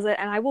mom does it,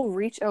 and I will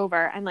reach over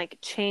and like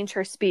change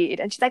her speed,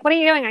 and she's like, "What are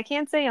you doing? I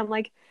can't see." I'm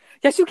like,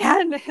 "Yes, you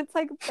can." It's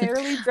like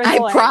barely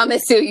drizzling. I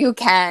promise you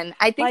can.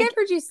 I think like, I've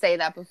heard you say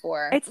that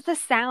before. It's the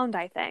sound.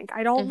 I think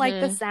I don't like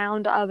the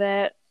sound of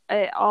it.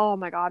 Oh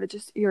my god, it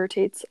just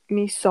irritates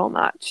me so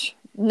much.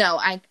 No,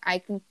 I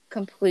can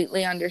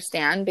completely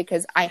understand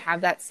because I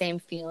have that same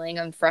feeling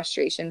of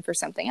frustration for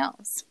something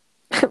else.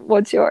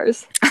 What's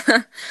yours?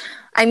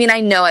 I mean,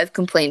 I know I've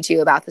complained to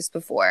you about this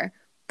before,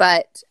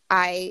 but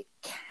I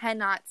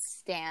cannot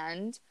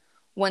stand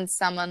when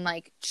someone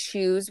like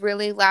chews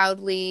really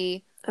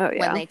loudly,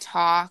 when they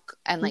talk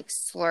and like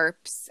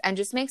slurps and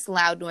just makes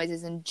loud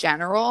noises in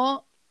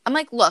general. I'm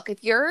like, look,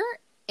 if you're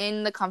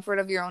in the comfort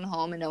of your own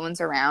home and no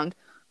one's around,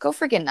 go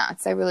friggin'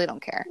 nuts. I really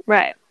don't care.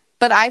 Right.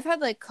 But I've had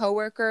like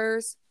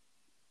coworkers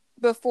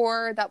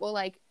before that will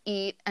like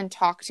eat and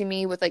talk to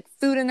me with like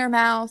food in their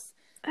mouth.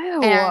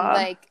 Ew. And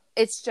like,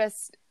 it's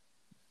just,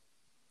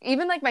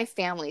 even like my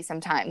family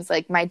sometimes,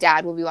 like my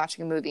dad will be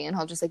watching a movie and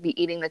he'll just like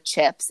be eating the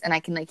chips and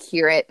I can like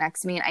hear it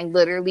next to me and I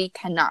literally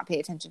cannot pay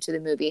attention to the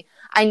movie.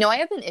 I know I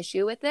have an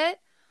issue with it.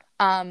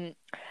 I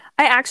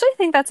actually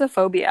think that's a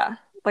phobia,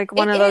 like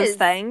one of those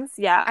things.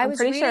 Yeah, I was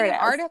pretty reading sure an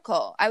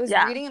article. I was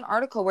reading an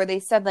article where they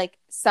said like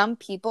some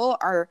people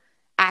are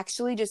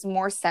actually just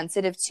more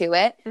sensitive to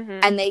it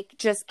and they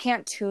just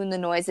can't tune the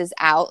noises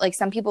out. Like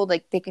some people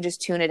like they can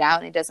just tune it out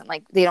and it doesn't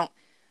like they don't.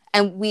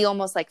 And we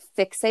almost like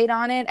fixate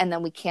on it and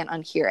then we can't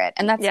unhear it.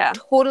 And that's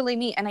totally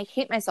me. And I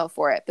hate myself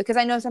for it because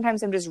I know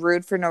sometimes I'm just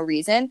rude for no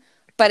reason,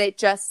 but it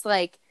just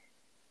like,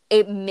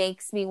 it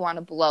makes me want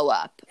to blow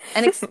up.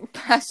 And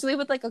especially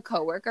with like a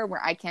coworker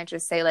where I can't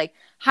just say like,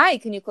 "Hi,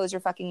 can you close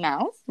your fucking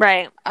mouth?"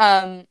 Right.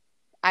 I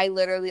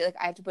literally like,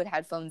 I have to put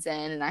headphones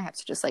in and I have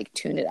to just like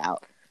tune it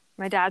out.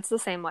 My dad's the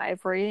same way.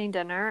 If we're eating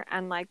dinner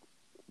and like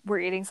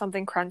we're eating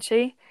something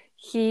crunchy,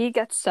 he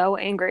gets so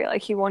angry.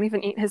 Like he won't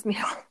even eat his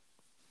meal.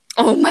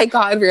 Oh my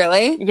God,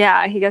 really?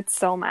 Yeah, he gets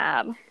so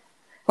mad.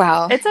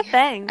 Wow. It's a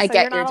thing. I so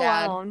get you're your not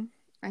dad. Alone.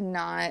 I'm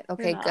not.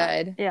 Okay, You're not.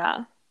 good.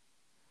 Yeah.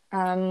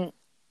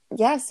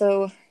 Yeah,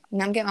 so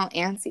now I'm getting all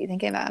antsy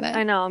thinking about it.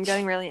 I know. I'm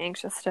getting really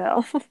anxious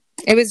still.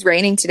 It was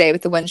raining today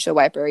with the windshield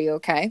wiper. Are you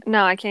okay?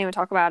 No, I can't even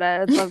talk about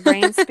it. The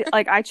rain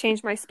like I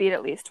changed my speed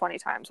at least 20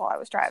 times while I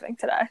was driving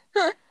today.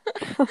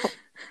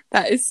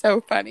 That is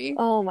so funny.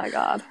 Oh my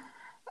God.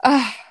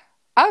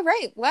 All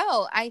right.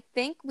 Well, I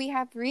think we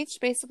have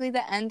reached basically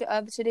the end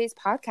of today's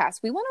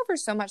podcast. We went over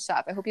so much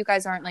stuff. I hope you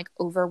guys aren't like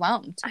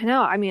overwhelmed. I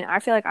know. I mean, I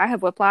feel like I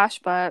have whiplash,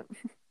 but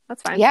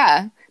that's fine.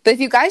 Yeah. But if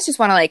you guys just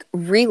want to like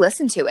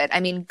re-listen to it, I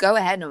mean, go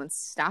ahead. No one's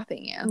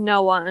stopping you.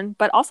 No one.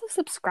 But also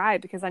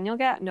subscribe because then you'll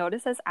get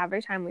notices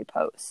every time we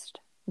post.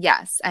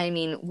 Yes. I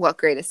mean, what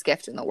greatest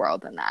gift in the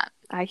world than that?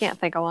 I can't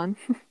think of one.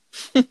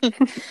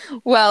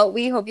 Well,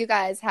 we hope you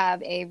guys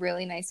have a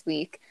really nice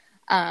week.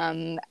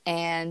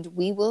 And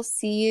we will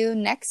see you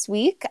next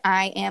week.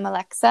 I am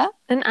Alexa.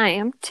 And I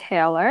am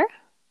Taylor.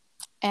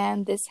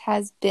 And this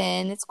has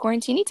been It's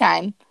Quarantini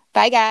Time.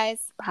 Bye,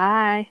 guys.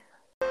 Bye.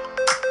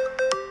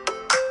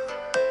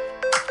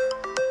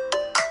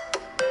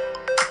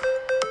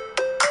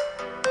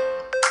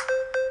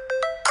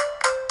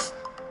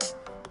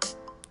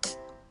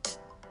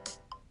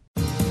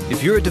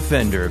 If you're a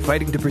defender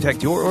fighting to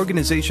protect your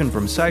organization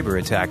from cyber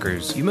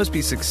attackers, you must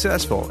be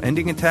successful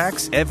ending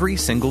attacks every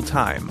single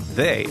time.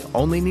 They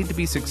only need to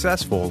be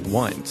successful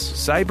once.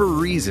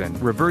 Cyber Reason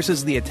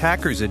reverses the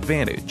attacker's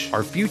advantage.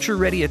 Our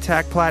future-ready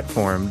attack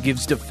platform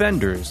gives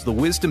defenders the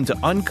wisdom to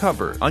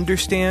uncover,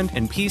 understand,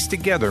 and piece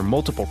together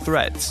multiple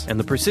threats, and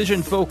the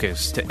precision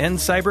focus to end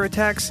cyber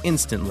attacks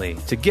instantly.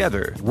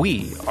 Together,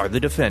 we are the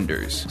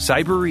defenders.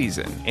 Cyber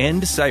Reason.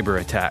 End cyber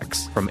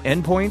attacks. From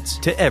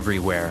endpoints to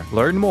everywhere.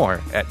 Learn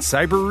more at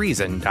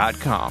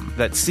cyberreason.com.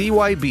 That's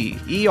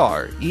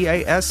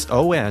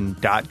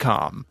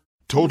CYBEREASON.com.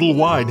 Total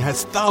Wine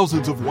has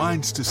thousands of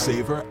wines to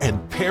savor and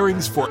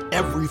pairings for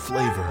every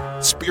flavor.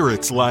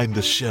 Spirits line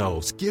the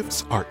shelves.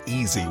 Gifts are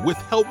easy with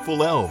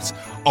helpful elves.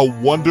 A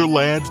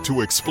wonderland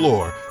to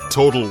explore.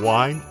 Total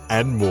Wine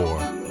and more.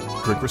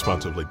 Drink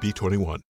responsibly. B21.